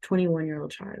her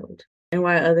 21-year-old child and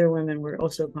why other women were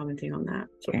also commenting on that,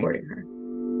 supporting her.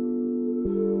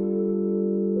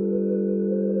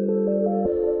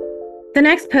 The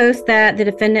next post that the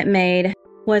defendant made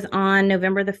was on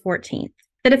November the 14th.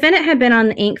 The defendant had been on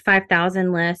the Inc.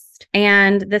 5000 list,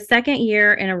 and the second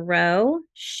year in a row,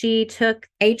 she took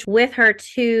H with her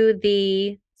to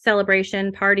the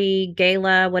celebration, party,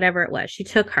 gala, whatever it was. She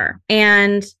took her.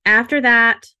 And after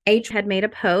that, H had made a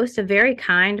post, a very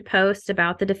kind post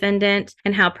about the defendant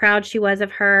and how proud she was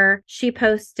of her. She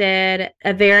posted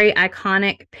a very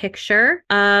iconic picture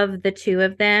of the two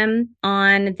of them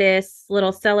on this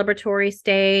little celebratory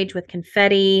stage with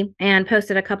confetti, and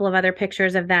posted a couple of other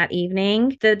pictures of that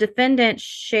evening. The defendant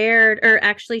shared, or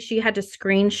actually she had to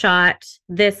screenshot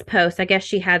this post. I guess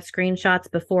she had screenshots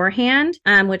beforehand,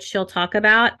 which she'll talk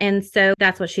about. And so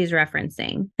that's what she's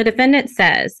referencing. The defendant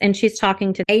says, and she's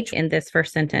talking to H in this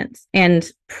first sentence, and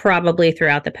probably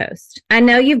throughout the post, "I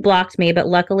know you've blocked me, but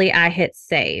luckily I hit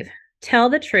save. Tell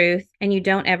the truth, and you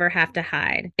don't ever have to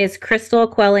hide. Is Crystal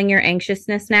quelling your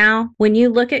anxiousness now? When you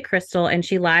look at Crystal and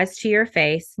she lies to your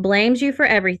face, blames you for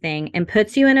everything, and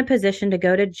puts you in a position to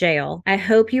go to jail, I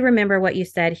hope you remember what you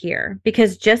said here.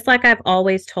 Because just like I've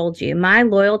always told you, my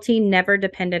loyalty never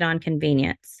depended on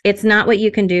convenience. It's not what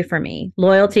you can do for me.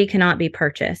 Loyalty cannot be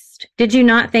purchased. Did you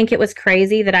not think it was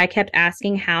crazy that I kept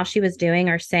asking how she was doing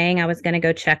or saying I was going to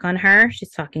go check on her?"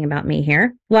 She's talking about me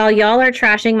here. "While y'all are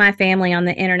trashing my family on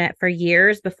the internet for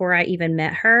years before I even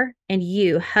met her, and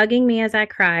you hugging me as I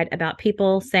cried about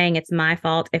people saying it's my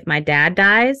fault if my dad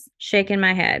dies," shaking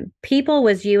my head. "People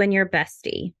was you and your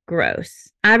bestie.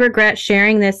 Gross. I regret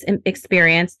sharing this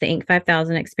experience, the Inc.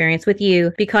 5000 experience, with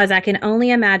you because I can only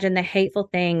imagine the hateful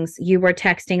things you were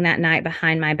texting that night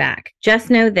behind my back. Just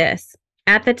know this.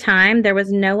 At the time, there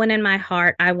was no one in my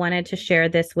heart I wanted to share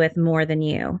this with more than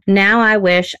you. Now I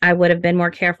wish I would have been more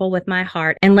careful with my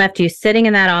heart and left you sitting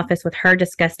in that office with her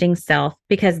disgusting self,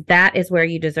 because that is where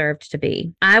you deserved to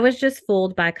be. I was just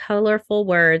fooled by colorful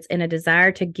words in a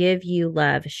desire to give you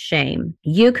love. Shame.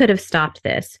 You could have stopped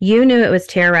this. You knew it was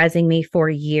terrorizing me for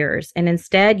years, and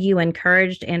instead you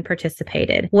encouraged and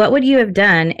participated. What would you have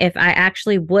done if I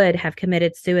actually would have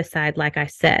committed suicide like I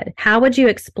said? How would you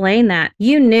explain that?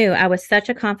 You knew I was such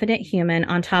a confident human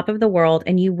on top of the world,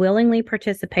 and you willingly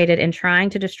participated in trying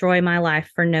to destroy my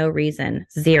life for no reason.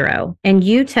 Zero. And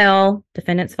you tell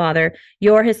defendant's father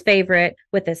you're his favorite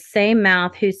with the same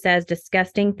mouth who says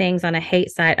disgusting things on a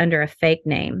hate site under a fake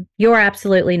name. You're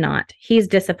absolutely not. He's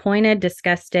disappointed,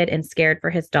 disgusted, and scared for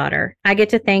his daughter. I get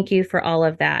to thank you for all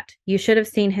of that. You should have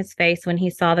seen his face when he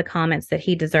saw the comments that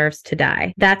he deserves to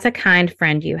die. That's a kind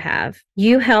friend you have.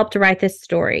 You helped write this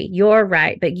story. You're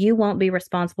right, but you won't be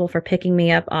responsible for picking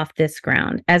me up off this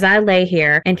ground. As I lay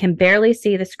here and can barely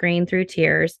see the screen through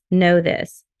tears, know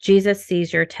this. Jesus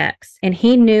sees your texts, and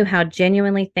he knew how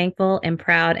genuinely thankful and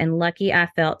proud and lucky I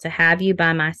felt to have you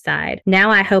by my side.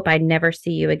 Now I hope I never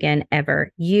see you again,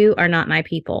 ever. You are not my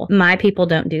people. My people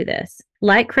don't do this.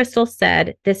 Like Crystal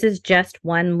said, this is just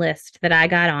one list that I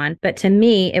got on, but to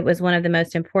me, it was one of the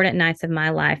most important nights of my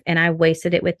life, and I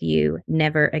wasted it with you.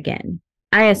 Never again."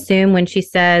 I assume when she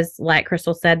says, like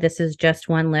Crystal said, this is just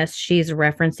one list, she's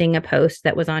referencing a post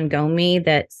that was on GoMe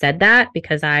that said that,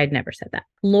 because I'd never said that.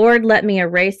 Lord, let me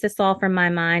erase this all from my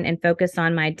mind and focus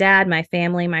on my dad, my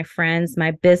family, my friends,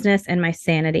 my business, and my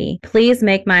sanity. Please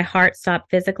make my heart stop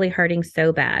physically hurting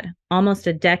so bad. Almost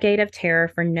a decade of terror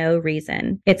for no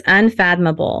reason. It's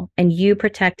unfathomable, and you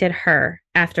protected her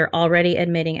after already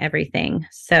admitting everything.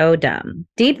 So dumb.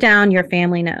 Deep down, your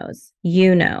family knows.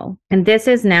 You know. And this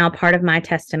is now part of my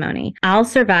testimony. I'll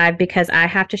survive because I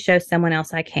have to show someone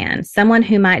else I can, someone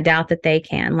who might doubt that they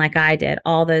can, like I did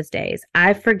all those days.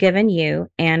 I've forgiven you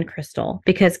and Crystal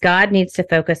because God needs to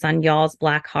focus on y'all's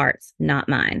black hearts, not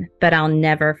mine. But I'll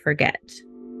never forget.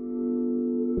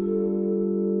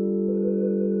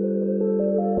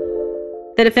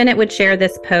 The defendant would share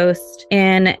this post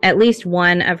in at least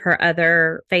one of her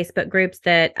other Facebook groups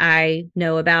that I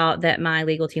know about that my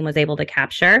legal team was able to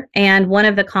capture. And one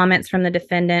of the comments from the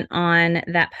defendant on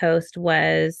that post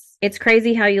was, "It's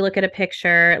crazy how you look at a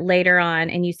picture later on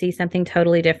and you see something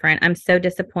totally different. I'm so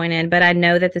disappointed, but I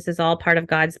know that this is all part of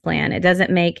God's plan. It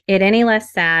doesn't make it any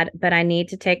less sad, but I need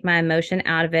to take my emotion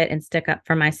out of it and stick up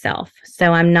for myself.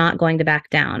 So I'm not going to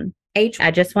back down.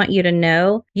 I just want you to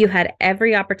know you had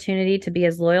every opportunity to be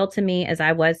as loyal to me as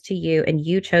I was to you, and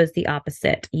you chose the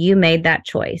opposite. You made that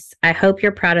choice. I hope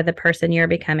you're proud of the person you're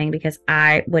becoming because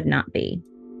I would not be."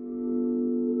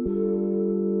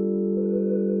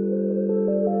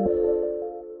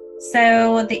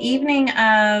 So the evening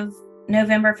of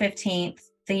November 15th,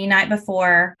 the night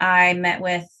before I met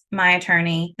with my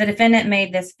attorney, the defendant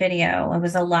made this video. It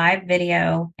was a live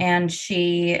video, and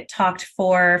she talked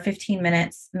for 15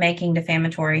 minutes making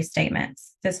defamatory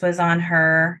statements. This was on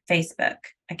her Facebook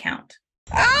account.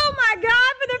 Oh my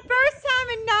God, for the first time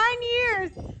in 9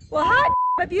 years. Well, hot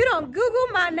if you don't Google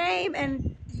my name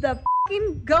and the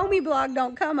fucking GoMe blog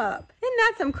don't come up. Isn't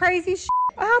that some crazy shit?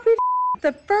 I hope you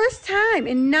the first time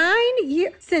in 9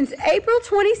 years, since April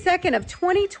 22nd of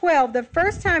 2012, the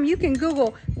first time you can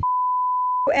Google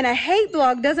and a hate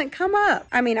blog doesn't come up.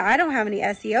 I mean, I don't have any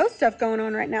SEO stuff going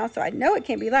on right now, so I know it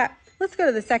can't be that. Let's go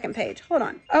to the second page. Hold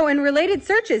on. Oh, and related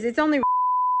searches, it's only...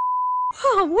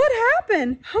 Oh, what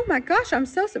happened? Oh my gosh, I'm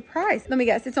so surprised. Let me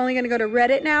guess, it's only going to go to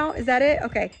Reddit now? Is that it?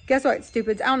 Okay, guess what,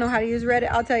 stupids? I don't know how to use Reddit.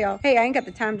 I'll tell y'all. Hey, I ain't got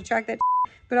the time to track that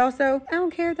but also, I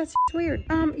don't care. That's weird.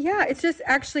 Yeah, it's just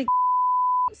actually...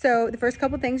 So the first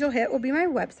couple things you'll hit will be my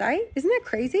website. Isn't that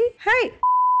crazy? Hey,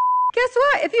 guess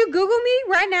what? If you Google me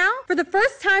right now, for the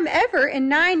first time ever in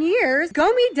 9 years,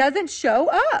 GoMe doesn't show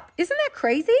up. Isn't that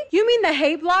crazy? You mean the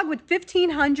hate blog with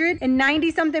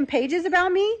 1,590 something pages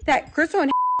about me that Crystal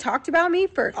and talked about me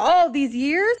for all these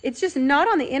years? It's just not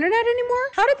on the internet anymore?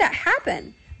 How did that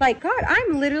happen? Like, God,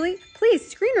 I'm literally, please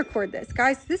screen record this.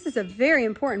 Guys, this is a very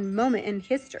important moment in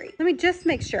history. Let me just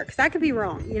make sure, because I could be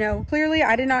wrong. You know, clearly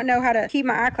I did not know how to keep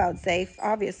my iCloud safe,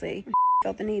 obviously.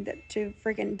 Felt the need to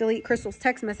freaking delete Crystal's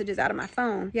text messages out of my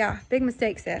phone. Yeah, big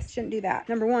mistake, sis. Shouldn't do that.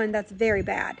 Number one, that's very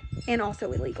bad and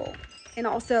also illegal. And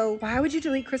also, why would you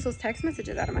delete Crystal's text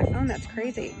messages out of my phone? That's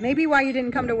crazy. Maybe why you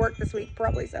didn't come to work this week.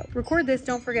 Probably so. Record this,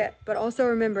 don't forget. But also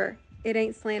remember, it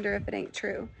ain't slander if it ain't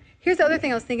true. Here's the other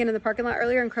thing I was thinking in the parking lot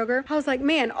earlier in Kroger. I was like,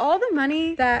 man, all the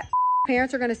money that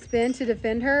parents are going to spend to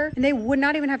defend her, and they would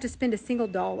not even have to spend a single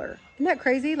dollar. Isn't that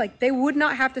crazy? Like, they would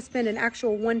not have to spend an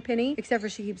actual 1 penny, except for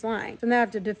she keeps lying. So they have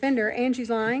to defend her, and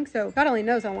she's lying. So God only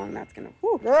knows how long that's going to...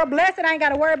 Whew, girl, bless it. I ain't got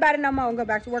to worry about it no more. I'll go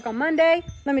back to work on Monday.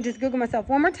 Let me just Google myself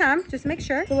one more time, just to make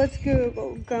sure. So let's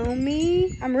Google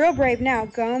GoMe. I'm real brave now.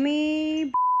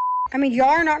 GoMe... I mean, y'all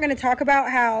are not going to talk about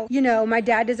how, you know, my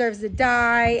dad deserves to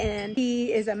die and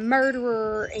he is a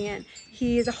murderer and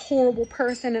he is a horrible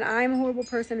person and I'm a horrible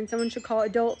person and someone should call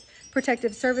adult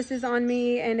protective services on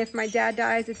me, and if my dad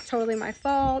dies, it's totally my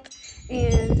fault.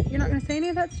 And you're not going to say any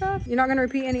of that stuff? You're not going to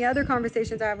repeat any other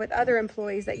conversations I have with other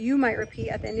employees that you might repeat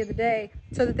at the end of the day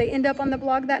so that they end up on the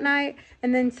blog that night,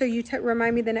 and then so you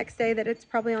remind me the next day that it's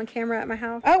probably on camera at my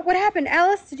house. Oh, what happened?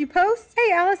 Alice, did you post?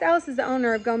 Hey, Alice. Alice is the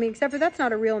owner of GoMe, except for that's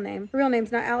not a real name. The real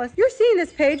name's not Alice. You're seeing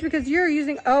this page because you're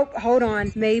using... Oh, hold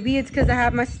on. Maybe it's because I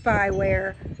have my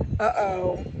spyware.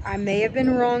 Uh-oh. I may have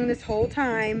been wrong this whole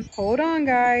time. Hold on,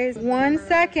 guys. 1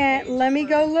 second. Let me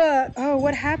go look. Oh,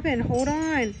 what happened? Hold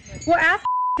on. Well, ask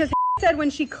because said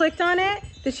when she clicked on it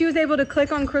that she was able to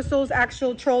click on Crystal's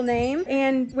actual troll name,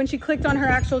 and when she clicked on her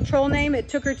actual troll name, it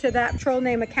took her to that troll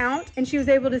name account, and she was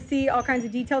able to see all kinds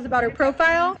of details about her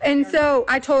profile. And so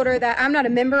I told her that I'm not a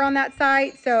member on that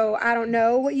site, so I don't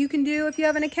know what you can do if you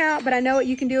have an account, but I know what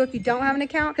you can do if you don't have an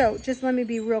account. So just let me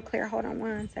be real clear. Hold on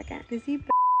 1 second. Busy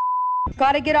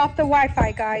Gotta get off the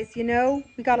Wi-Fi, guys, you know?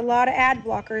 We got a lot of ad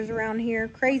blockers around here.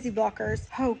 Crazy blockers.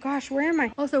 Oh, gosh, where am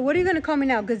I? Also, what are you gonna call me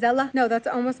now? Gazella? No, that's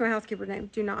almost my housekeeper name.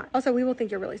 Do not. Also, we will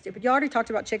think you're really stupid. You already talked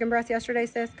about chicken breast yesterday,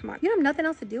 sis. Come on. You have nothing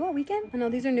else to do all weekend? I know,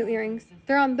 these are new earrings.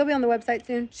 They'll be on the website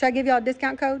soon. Should I give y'all a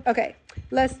discount code? Okay,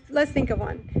 let's think of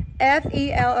one.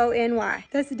 FELONY.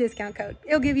 That's the discount code.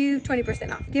 It'll give you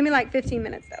 20% off. Give me like 15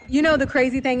 minutes though. You know the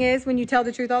crazy thing is when you tell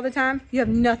the truth all the time, you have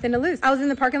nothing to lose. I was in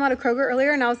the parking lot of Kroger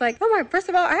earlier and I was like, oh my, first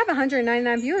of all, I have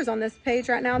 199 viewers on this page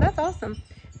right now. That's awesome.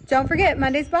 Don't forget,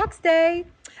 Monday's box day.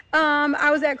 I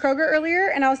was at Kroger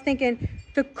earlier and I was thinking,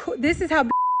 this is how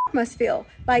must feel.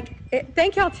 Like,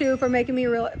 thank y'all too for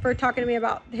for talking to me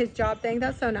about his job thing.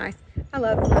 That's so nice. I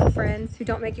love real friends who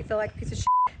don't make you feel like a piece of shit,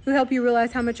 who help you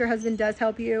realize how much your husband does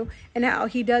help you and how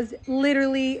he does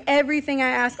literally everything I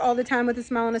ask all the time with a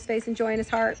smile on his face and joy in his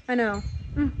heart. I know.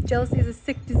 Jealousy is a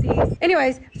sick disease.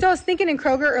 Anyways, so I was thinking in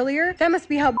Kroger earlier, that must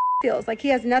be how feels. Like he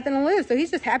has nothing to lose, so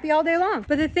he's just happy all day long.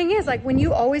 But the thing is, like when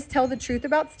you always tell the truth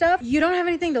about stuff, you don't have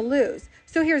anything to lose.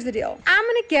 So here's the deal. I'm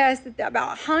gonna guess that about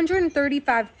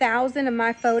 135,000 of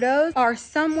my photos are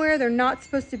somewhere they're not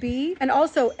supposed to be, and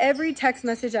also every text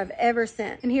message I've ever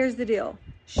sent. And here's the deal.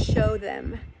 Show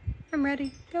them. I'm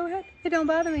ready. Go ahead. It don't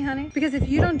bother me, honey. Because if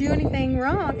you don't do anything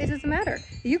wrong, it doesn't matter.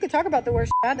 You could talk about the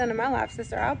worst I've done in my life,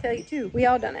 sister. I'll tell you too. We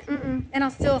all done it. And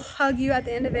I'll still hug you at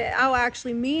the end of it. I'll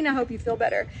actually mean I hope you feel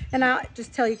better. And I'll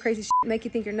just tell you crazy shit, make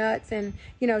you think you're nuts, and,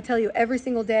 you know, tell you every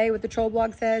single day what the troll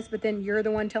blog says, but then you're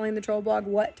the one telling the troll blog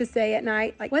what to say at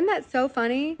night. Like, wasn't that so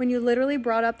funny when you literally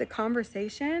brought up the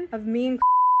conversation of me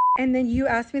and then you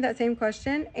asked me that same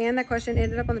question, and that question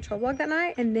ended up on the troll blog that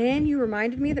night, and then you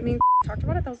reminded me that me and talked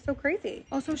about it? That was so crazy.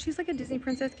 Also, she's like a Disney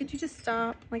princess. Could you just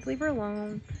stop? Like, leave her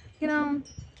alone. You know,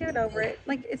 get over it.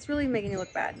 Like, it's really making you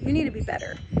look bad. You need to be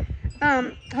better.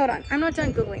 Hold on. I'm not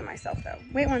done Googling myself, though.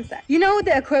 Wait one sec. You know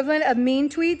the equivalent of mean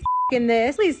tweets in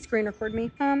this? Please screen record me.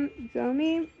 Go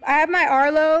me. I have my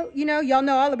Arlo. You know, y'all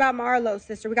know all about my Arlo,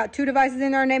 sister. We got 2 devices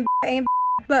in there named and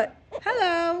but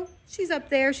hello. She's up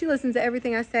there. She listens to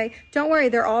everything I say. Don't worry.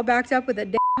 They're all backed up with a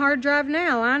damn hard drive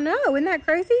now. I know. Isn't that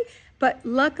crazy? But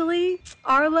luckily,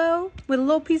 Arlo, with a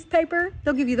little piece of paper,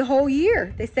 they'll give you the whole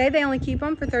year. They say they only keep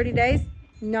them for 30 days.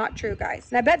 Not true, guys.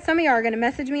 And I bet some of y'all are going to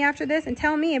message me after this and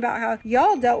tell me about how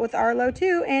y'all dealt with Arlo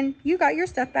too, and you got your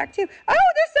stuff back too. Oh,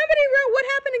 there's somebody wrote, what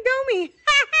happened to Gomi?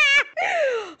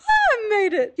 Oh, I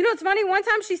made it. You know, it's funny. One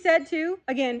time she said too,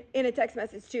 again, in a text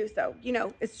message too. So, you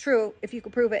know, it's true if you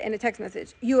could prove it in a text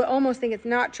message. You would almost think it's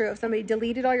not true if somebody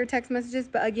deleted all your text messages.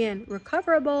 But again,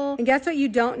 recoverable. And guess what you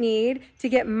don't need to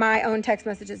get my own text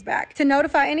messages back? To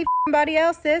notify anybody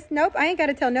else, sis? Nope, I ain't got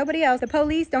to tell nobody else. The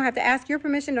police don't have to ask your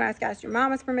permission. Don't have to ask your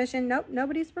mama's permission. Nope,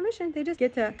 nobody's permission. They just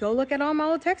get to go look at all my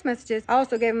old text messages. I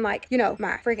also gave them, like, you know,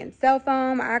 my freaking cell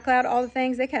phone, my iCloud, all the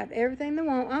things. They can have everything they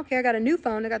want. I don't care. I got a new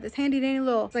phone. I got this handy dandy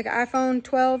little, it's like an iPhone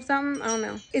 12 something. I don't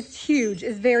know. It's huge.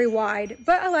 It's very wide,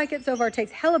 but I like it so far. It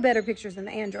takes hella better pictures than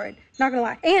the Android. Not gonna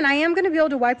lie. And I am gonna be able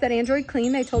to wipe that Android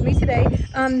clean. They told me today.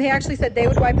 They actually said they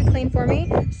would wipe it clean for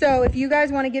me. So if you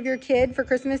guys want to give your kid for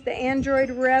Christmas the Android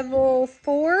Revel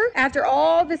 4, after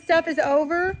all this stuff is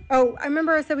over. Oh, I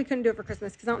remember I said we couldn't do it for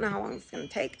Christmas because I don't know how long it's gonna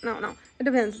take. I don't know. It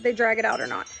depends if they drag it out or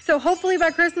not. So hopefully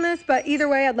by Christmas, but either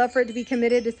way, I'd love for it to be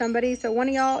committed to somebody. So one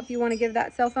of y'all, if you want to give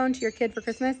that cell phone to your kid for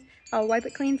Christmas, I'll wipe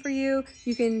it clean for you.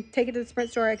 You can take it to the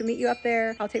Sprint store. I can meet you up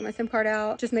there. I'll take my SIM card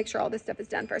out. Just make sure all this stuff is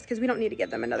done first because we don't need to give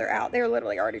them another out. They're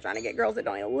literally already trying to get girls that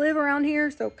don't even live around here.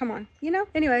 So come on, you know?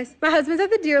 Anyways, my husband's at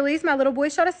the deer lease. My little boy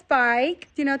shot a spike.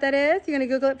 Do you know what that is? You're going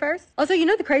to Google it first? Also, you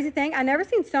know the crazy thing? I never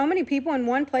seen so many people in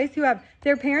one place who have,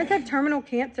 their parents have terminal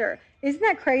cancer. Isn't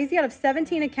that crazy? Out of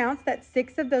 17 accounts, that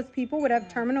 6 of those people would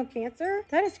have terminal cancer?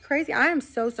 That is crazy. I am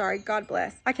so sorry. God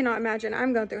bless. I cannot imagine.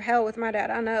 I'm going through hell with my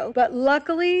dad. I know. But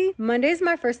luckily, Monday's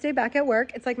my first day back at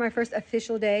work. It's like my first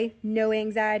official day. No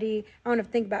anxiety. I don't have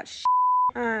to think about shit.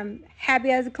 I'm happy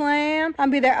as a clam. I'll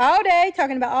be there all day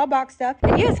talking about all box stuff.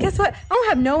 And yes, guess what? I don't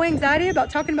have no anxiety about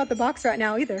talking about the box right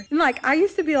now either. And like, I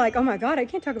used to be like, oh my God, I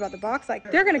can't talk about the box.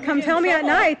 Like, they're going to come tell me at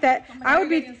night that I would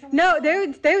be, no,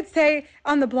 they would say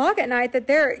on the blog at night that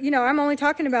they're, you know, I'm only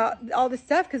talking about all this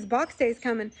stuff because box day is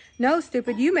coming. No,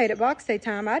 stupid, you made it box day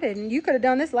time. I didn't. You could have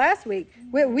done this last week.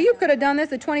 You could have done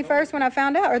this the 21st when I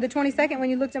found out, or the 22nd when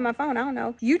you looked at my phone. I don't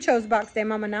know. You chose box day,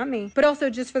 mama, not me. But also,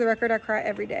 just for the record, I cry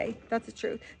every day. That's the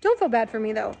truth. Don't feel bad for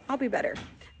me though. I'll be better.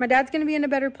 My dad's going to be in a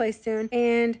better place soon,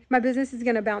 and my business is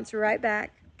going to bounce right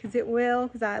back because it will,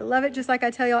 because I love it. Just like I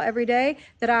tell y'all every day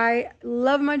that I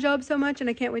love my job so much and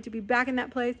I can't wait to be back in that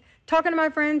place, talking to my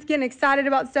friends, getting excited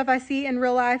about stuff I see in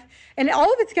real life, and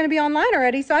all of it's going to be online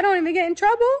already, so I don't even get in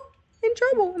trouble. in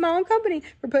trouble in my own company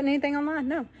for putting anything online.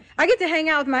 No. I get to hang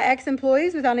out with my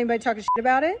ex-employees without anybody talking shit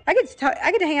about it. I get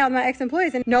to hang out with my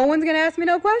ex-employees and no one's going to ask me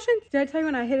no questions. Did I tell you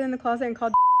when I hid in the closet and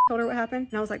called told her what happened?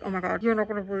 And I was like, oh my God, you're not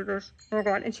going to believe this. Oh my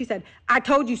God. And she said, I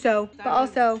told you so. But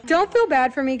also, don't feel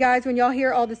bad for me, guys, when y'all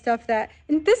hear all the stuff that,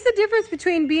 and this is the difference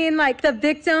between being like the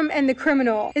victim and the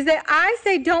criminal, is that I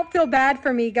say don't feel bad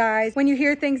for me, guys, when you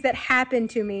hear things that happen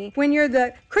to me. When you're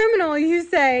the criminal, you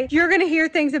say, you're going to hear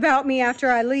things about me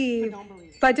after I leave.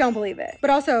 But don't believe it. But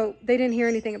also, they didn't hear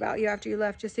anything about you after you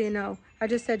left, just so you know. I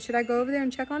just said, should I go over there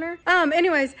and check on her?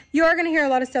 Anyways, you are going to hear a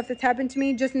lot of stuff that's happened to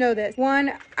me. Just know this.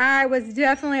 One, I was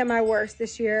definitely at my worst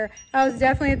this year. I was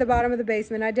definitely at the bottom of the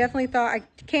basement. I definitely thought I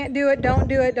can't do it,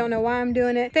 don't know why I'm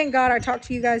doing it. Thank God I talked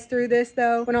to you guys through this,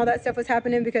 though, when all that stuff was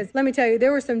happening, because let me tell you,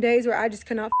 there were some days where I just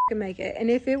could not make it.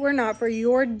 And if it were not for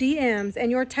your DMs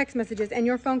and your text messages and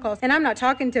your phone calls, and I'm not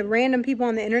talking to random people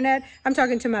on the internet, I'm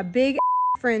talking to my big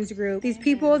friends group, these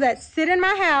people that sit in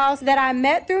my house that I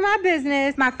met through my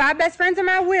business, my 5 best friends in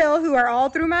my will who are all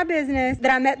through my business,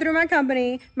 that I met through my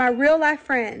company, my real life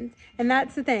friends. And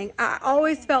that's the thing, I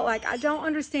always felt like I don't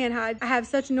understand how I have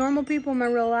such normal people in my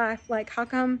real life. Like, how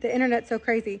come the internet's so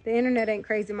crazy? The internet ain't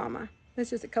crazy, mama.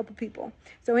 It's just a couple people.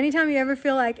 So anytime you ever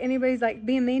feel like anybody's like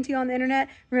being mean to you on the internet,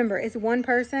 remember, it's one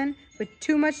person with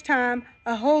too much time,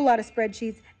 a whole lot of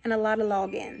spreadsheets, and a lot of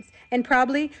logins. And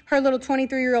probably her little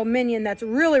 23-year-old minion that's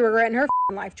really regretting her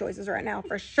life choices right now,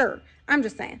 for sure. I'm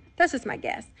just saying. That's just my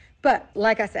guess. But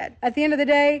like I said, at the end of the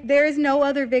day, there is no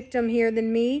other victim here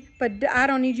than me. But I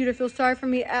don't need you to feel sorry for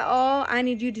me at all. I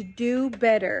need you to do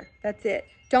better. That's it.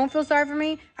 Don't feel sorry for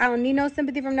me. I don't need no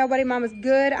sympathy from nobody. Mama's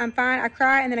good. I'm fine. I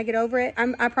cry and then I get over it.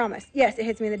 I promise. Yes, it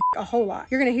hits me in the a whole lot.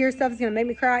 You're going to hear stuff that's going to make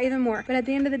me cry even more. But at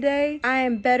the end of the day, I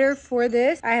am better for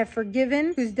this. I have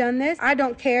forgiven who's done this. I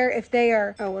don't care if they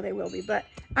are, oh, well, they will be. But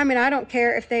I mean, I don't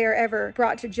care if they are ever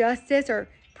brought to justice or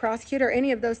prosecute or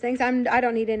any of those things. I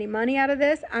don't need any money out of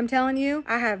this. I'm telling you,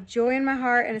 I have joy in my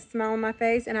heart and a smile on my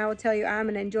face, and I will tell you, I'm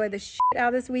gonna enjoy the shit out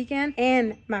of this weekend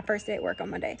and my first day at work on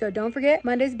Monday. So don't forget,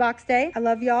 Monday's box day. I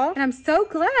love y'all, and I'm so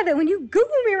glad that when you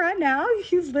Google me right now,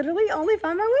 you literally only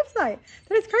find my website.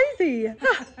 That is crazy.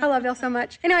 I love y'all so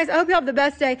much. Anyways, I hope y'all have the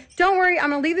best day. Don't worry,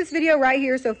 I'm gonna leave this video right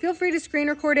here, so feel free to screen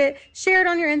record it, share it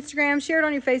on your Instagram, share it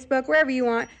on your Facebook, wherever you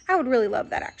want. I would really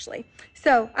love that, actually.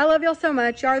 So I love y'all so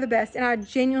much. Y'all are the best, and I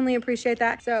genuinely appreciate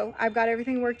that. So I've got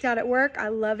everything worked out at work. I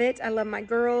love it. I love my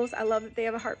girls. I love that they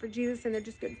have a heart for Jesus, and they're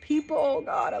just good people. Oh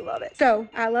God, I love it. So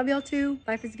I love y'all too.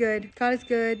 Life is good. God is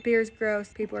good. Beer is gross.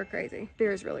 People are crazy.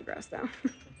 Beer is really gross though.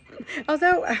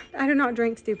 Also, I do not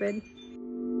drink, stupid.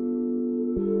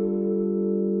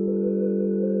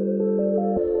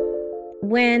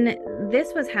 When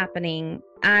this was happening,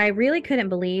 I really couldn't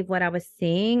believe what I was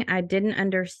seeing. I didn't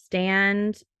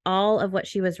understand all of what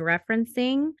she was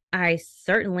referencing. I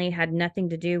certainly had nothing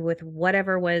to do with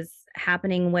whatever was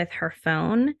happening with her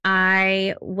phone.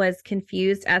 I was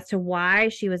confused as to why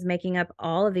she was making up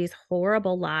all of these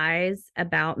horrible lies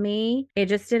about me. It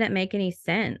just didn't make any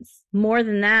sense. More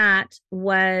than that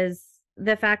was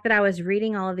the fact that I was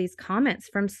reading all of these comments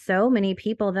from so many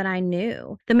people that I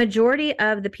knew. The majority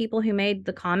of the people who made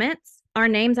the comments are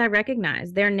names I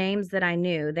recognize. They're names that I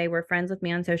knew. They were friends with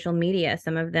me on social media.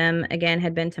 Some of them, again,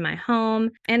 had been to my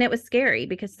home. And it was scary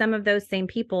because some of those same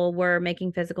people were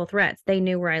making physical threats. They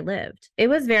knew where I lived. It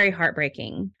was very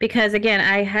heartbreaking because, again,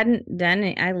 I hadn't done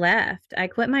it. I left. I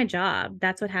quit my job.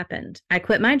 That's what happened. I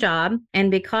quit my job.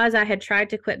 And because I had tried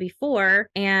to quit before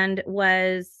and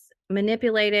was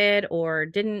manipulated or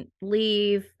didn't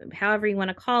leave, however you want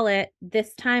to call it,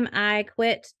 this time I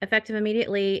quit effective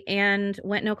immediately and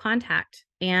went no contact.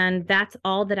 And that's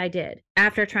all that I did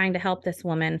after trying to help this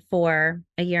woman for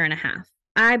a year and a half.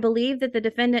 I believe that the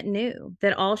defendant knew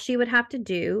that all she would have to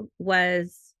do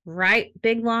was write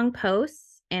big long posts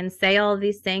and say all of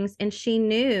these things. And she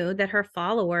knew that her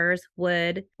followers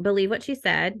would believe what she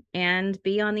said and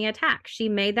be on the attack. She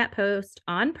made that post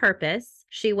on purpose.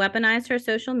 She weaponized her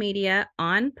social media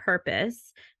on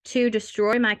purpose to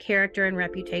destroy my character and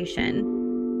reputation.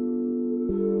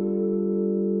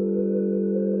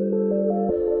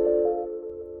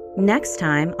 Next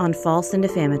time on False and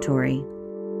Defamatory.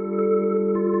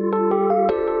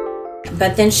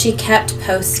 But then she kept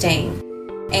posting.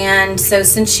 And so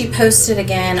since she posted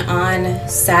again on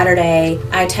Saturday,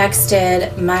 I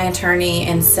texted my attorney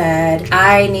and said,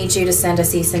 I need you to send a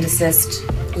cease and desist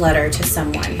letter to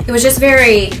someone. It was just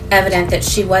very evident that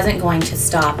she wasn't going to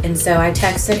stop. And so I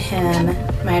texted him,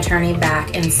 my attorney,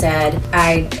 back and said,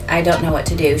 I don't know what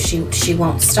to do. She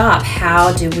won't stop.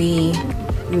 How do we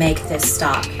make this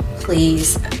stop?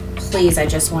 Please please, I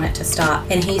just want it to stop.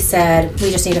 And he said,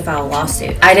 we just need to file a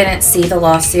lawsuit. I didn't see the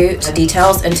lawsuit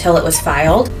details until it was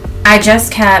filed. I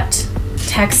just kept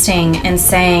texting and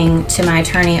saying to my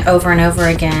attorney over and over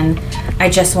again, I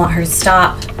just want her to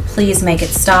stop. Please make it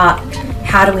stop.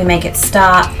 How do we make it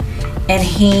stop? And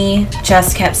he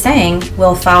just kept saying,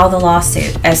 we'll file the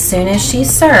lawsuit. As soon as she's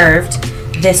served,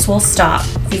 this will stop.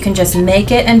 If you can just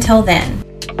make it until then.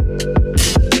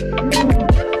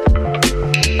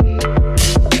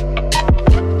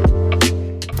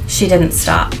 She didn't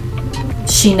stop.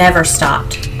 She never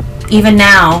stopped. Even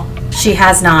now, she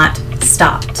has not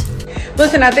stopped.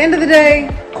 Listen, at the end of the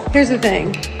day, here's the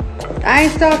thing. I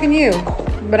ain't stalking you,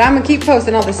 but I'm gonna keep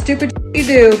posting all the stupid you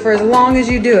do for as long as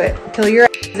you do it, till your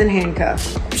ass is in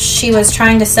handcuffs. She was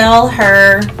trying to sell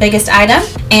her biggest item,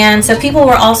 and so people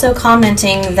were also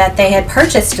commenting that they had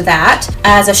purchased that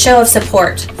as a show of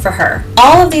support for her.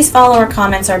 All of these follower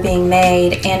comments are being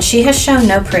made, and she has shown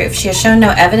no proof. She has shown no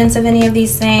evidence of any of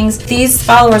these things. These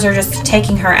followers are just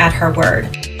taking her at her word.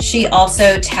 She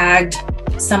also tagged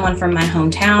someone from my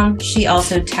hometown. She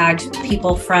also tagged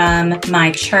people from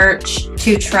my church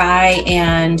to try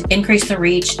and increase the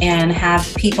reach and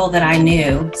have people that I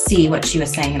knew see what she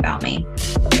was saying about me.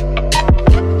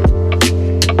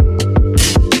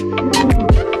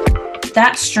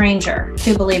 That stranger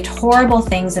who believed horrible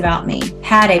things about me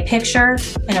had a picture,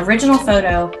 an original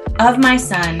photo of my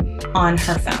son on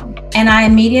her phone. And I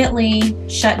immediately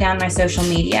shut down my social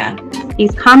media.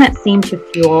 These comments seem to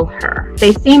fuel her.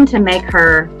 They seem to make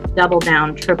her double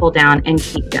down, triple down, and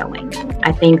keep going.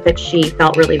 I think that she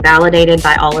felt really validated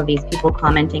by all of these people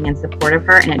commenting in support of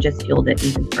her, and it just fueled it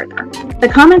even further. The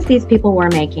comments these people were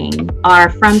making are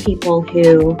from people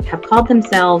who have called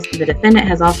themselves, the defendant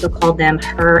has also called them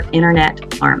her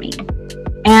internet army.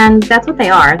 And that's what they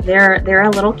are. They're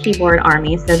a little keyboard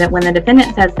army, so that when the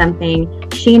defendant says something,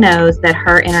 she knows that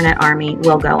her internet army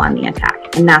will go on the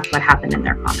attack. And that's what happened in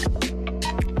their comments.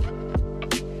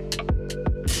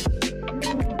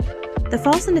 The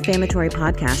False and Defamatory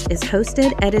Podcast is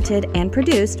hosted, edited, and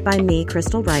produced by me,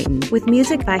 Crystal Wrighton, with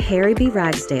music by Harry B.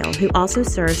 Ragsdale, who also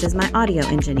serves as my audio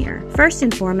engineer. First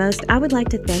and foremost, I would like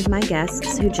to thank my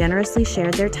guests who generously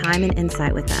shared their time and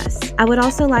insight with us. I would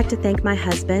also like to thank my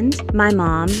husband, my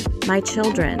mom, my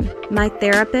children, my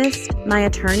therapist, my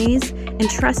attorneys, and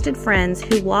trusted friends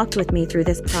who walked with me through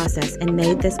this process and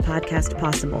made this podcast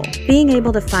possible. Being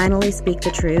able to finally speak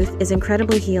the truth is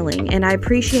incredibly healing, and I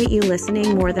appreciate you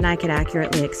listening more than I could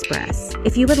accurately express.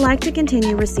 If you would like to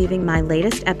continue receiving my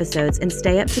latest episodes and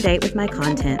stay up to date with my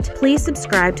content, please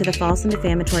subscribe to the False and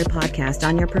Defamatory Podcast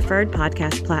on your preferred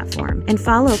podcast platform, and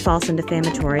follow False and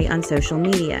Defamatory on social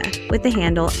media with the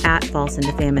handle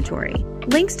 @FalseAndDefamatory.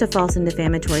 Links to False and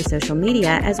Defamatory social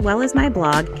media, as well as my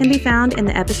blog, can be found in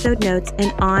the episode notes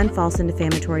and on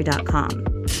falseanddefamatory.com.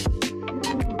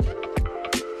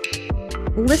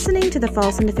 Listening to the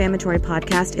False and Defamatory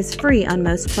Podcast is free on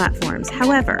most platforms.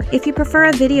 However, if you prefer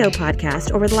a video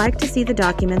podcast or would like to see the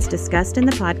documents discussed in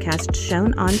the podcast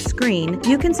shown on screen,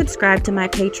 you can subscribe to my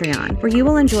Patreon, where you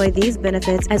will enjoy these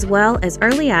benefits as well as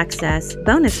early access,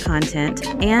 bonus content,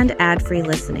 and ad-free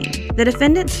listening. The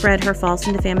defendant spread her false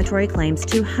and defamatory claims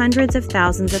to hundreds of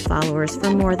thousands of followers for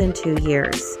more than 2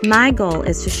 years. My goal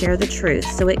is to share the truth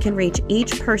so it can reach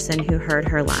each person who heard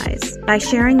her lies. By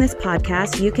sharing this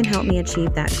podcast, you can help me achieve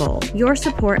that goal. Your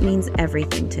support means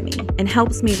everything to me and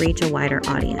helps me reach a wider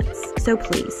audience. So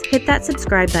please hit that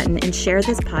subscribe button and share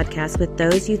this podcast with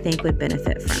those you think would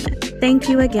benefit from it. Thank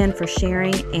you again for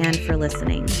sharing and for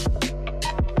listening.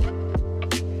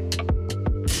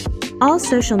 All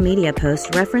social media posts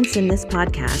referenced in this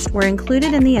podcast were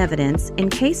included in the evidence in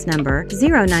case number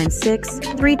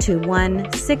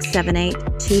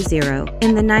 096-321-67820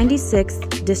 in the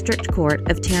 96th District Court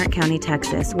of Tarrant County,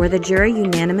 Texas, where the jury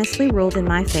unanimously ruled in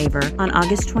my favor on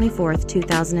August 24th,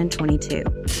 2022.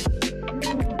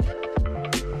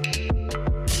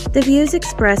 The views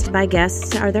expressed by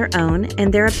guests are their own,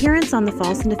 and their appearance on the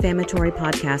False and Defamatory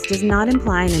Podcast does not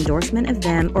imply an endorsement of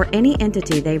them or any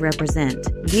entity they represent.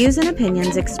 Views and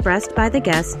opinions expressed by the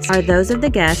guests are those of the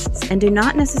guests and do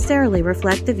not necessarily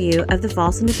reflect the view of the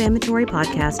False and Defamatory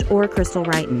Podcast or Crystal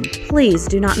Wrighton. Please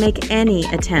do not make any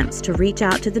attempts to reach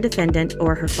out to the defendant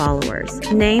or her followers.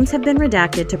 Names have been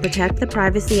redacted to protect the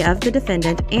privacy of the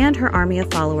defendant and her army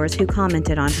of followers who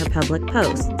commented on her public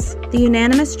posts. The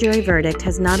unanimous jury verdict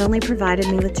has not only provided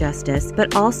me with justice,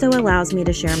 but also allows me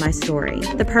to share my story.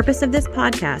 The purpose of this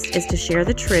podcast is to share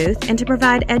the truth and to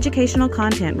provide educational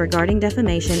content regarding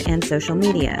defamation and social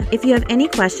media. If you have any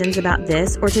questions about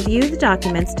this or to view the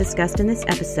documents discussed in this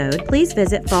episode, please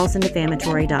visit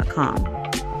falseanddefamatory.com.